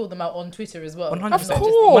because you called them out on Twitter as well? 100%. Of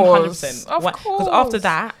course. 100%. Of Because after course.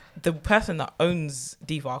 that, the person that owns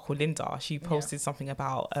Diva, called Linda, she posted something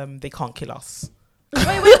about they can't kill us. Wait.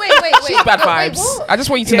 She's bad Wait, vibes. what? I just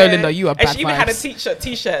want you to know, Linda, you are And bad she even had a vibes.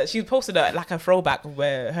 t-shirt. She posted a throwback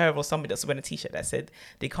where her or somebody that's wearing a t-shirt that said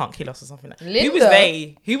they can't kill us or something like that. Who was Linda?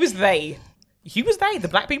 they? Who was they? The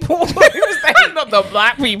black people. Who was they? Not the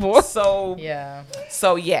black people. So Yeah.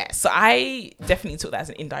 So I definitely took that as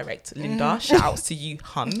an indirect. Linda, shout outs to you,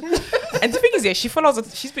 hun. And the thing is, she follows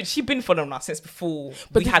us. She's been following us since before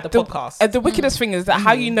we had the podcast. And the wickedest thing is that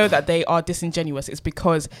how you know that they are disingenuous is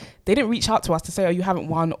because they didn't reach out to us to say, "Oh, you haven't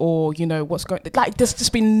won," or what's going. Like, there's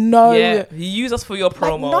just been no. Yeah, you use us for your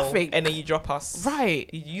promo, nothing. and then you drop us. Right.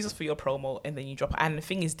 You use us for your promo, and then you drop. And the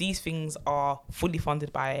thing is, these things are fully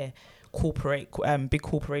funded by big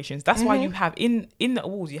corporations. That's why you have in the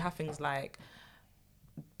awards, you have things like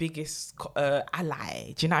biggest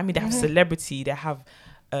ally. Do you know what I mean? They have celebrity. They have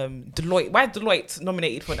Deloitte. Why is Deloitte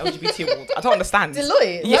nominated for an LGBT award? I don't understand.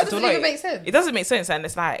 Deloitte? Yeah, That doesn't even make sense. It doesn't make sense, and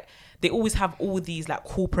it's like they always have all these like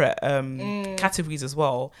corporate categories as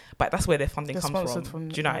well, but that's where their funding They're comes from. sponsored from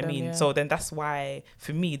Do you know by what I them, mean? yeah. So then that's why,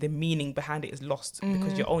 for me, the meaning behind it is lost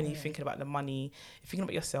because you're only thinking about the money, you're thinking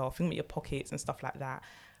about yourself, thinking about your pockets and stuff like that.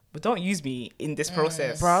 But don't use me in this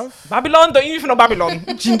process, Bruv. Babylon, don't use me for no Babylon.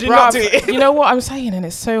 Do not do it. You know what I'm saying? And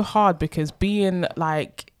it's so hard because being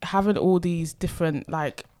like having all these different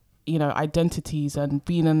like, identities and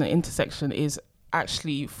being in the intersection is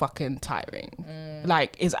actually fucking tiring.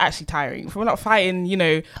 Like, it's actually tiring. If we're not fighting,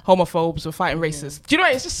 homophobes, we're fighting racists. Do you know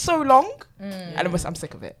what? It's just so long. And I'm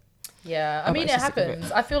sick of it. Yeah, I I'm mean, it actually sick of it.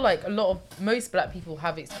 happens. I feel like most black people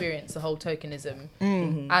have experienced the whole tokenism,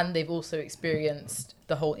 and they've also experienced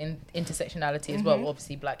the whole intersectionality as well.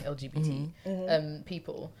 Obviously, black LGBT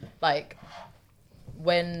people. Like,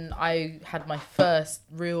 when I had my first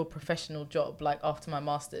real professional job, like after my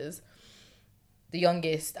master's, the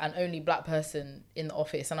youngest and only black person in the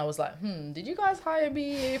office, and I was like, did you guys hire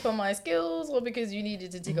me for my skills or because you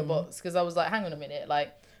needed to tick a box? Because I was like, hang on a minute,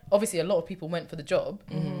 like, obviously a lot of people went for the job.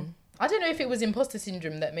 I don't know if it was imposter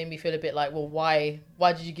syndrome that made me feel a bit like, well, why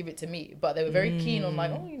did you give it to me? But they were very keen on like,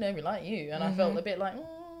 oh, we like you, and I felt a bit like,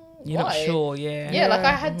 You're why? not sure, yeah. Yeah, like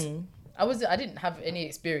I had, I didn't have any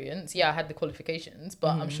experience. Yeah, I had the qualifications, but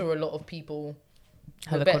I'm sure a lot of people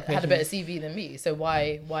had a better CV than me. So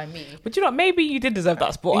why me? But you know what? Maybe you did deserve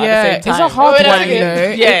that spot Yeah, at the same time. it's a hard Oh, one, yeah.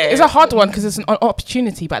 Yeah. It's a hard one because it's an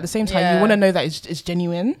opportunity, but at the same time, Yeah. you want to know that it's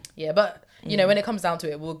genuine. Yeah, but when it comes down to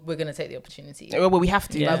it, we're gonna take the opportunity. Well, we have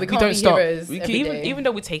to. Yeah. Like, we We can't don't be stop. heroes We every can, day. even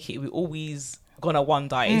though we take it, we always gonna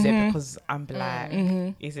wonder: is it because I'm black?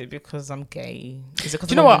 Is it because I'm gay? Is it because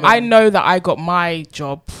Do you know what? I know that I got my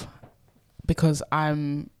job because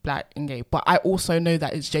I'm black and gay, but I also know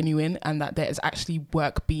that it's genuine and that there is actually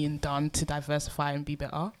work being done to diversify and be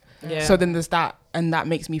better. Yeah. So then there's that, and that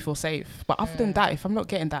makes me feel safe. But other than that, if I'm not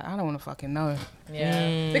getting that, I don't want to fucking know.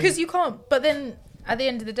 Yeah, because you can't. But then at the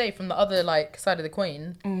end of the day, from the other like side of the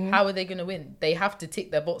coin, how are they going to win? They have to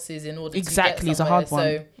tick their boxes in order Exactly, to it's get a hard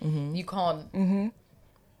somewhere. one. So you can't.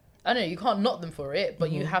 I don't know, you can't knock them for it,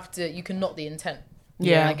 but you have to. You can knock the intent.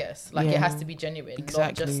 Yeah. I guess like Yeah. it has to be genuine,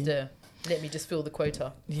 Exactly. not just let me just fill the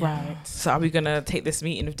quota. Right. So are we gonna take this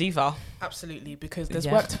meeting with Diva? Absolutely, because there's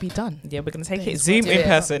Yeah. work to be done. Yeah, we're gonna take it There's Zoom work to in do.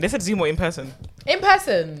 person. They said Zoom or in person. In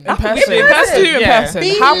person. In person. in Let's do it in Yeah. person.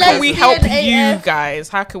 Be How can we help lesbian you AF. guys?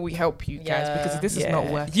 How can we help you guys? Yeah. Because this is not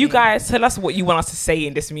working. You guys tell us what you want us to say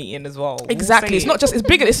in this meeting as well. We'll Exactly. say It's it. not just, it's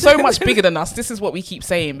bigger. It's so much bigger than us. This is what we keep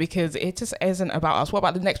saying because it just isn't about us. What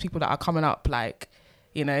about the next people that are coming up? Like,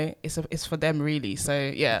 it's for them really. So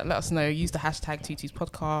yeah, let us know. Use the hashtag Tutu's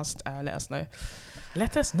podcast. Let us know.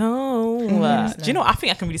 Let us know. Do you know what? I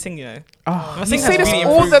think I can really sing, My Oh, you singing say has this really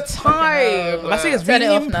all the improved. time. My singing has Turn it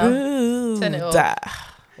really off now. improved. Turn it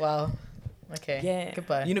off. Wow. Okay. Yeah.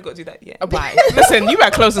 Goodbye. You not got to do that yet. Bye. Listen, you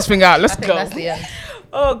better close this thing out. Let's I think go. that's the end.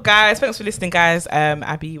 Oh, guys, thanks for listening, guys.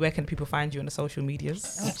 Abby, where can people find you on the social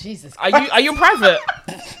medias? Oh Jesus. Are you in private?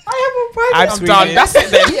 I'm I'm done. That's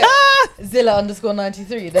it then. Zilla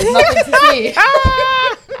 _93. There's nothing to see.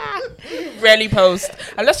 rarely post.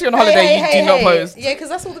 Unless you're on holiday, you do not post. Yeah, because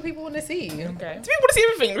that's all the people want to see. Okay. Do people want to see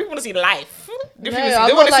everything? People want to see life. I'm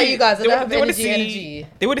not like you guys. I don't have energy.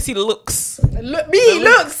 They want to see looks. Look, me,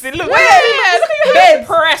 looks. Look. Wait, Yeah, look at your hair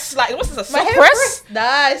press. Like, what's this? A soft press?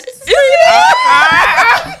 Nice.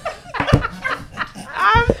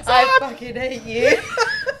 I fucking hate you.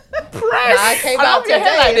 Press. Nah, I came I out love your hair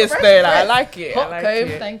today. like this, Fresh though. Like, I press. like it. Hot I like comb,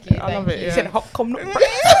 it. thank you. I love it. You You said hot comb, not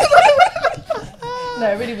No,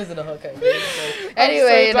 it really wasn't a hot comb.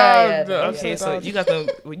 Anyway, Okay, so you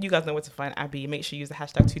guys know where to find Abby. Make sure you use the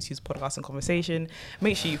hashtag Tutus Podcast and Conversation.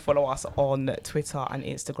 Make sure you follow us on Twitter and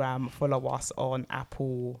Instagram. Follow us on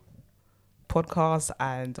Apple Podcasts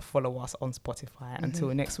and follow us on Spotify. Until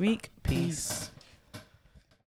next week, peace.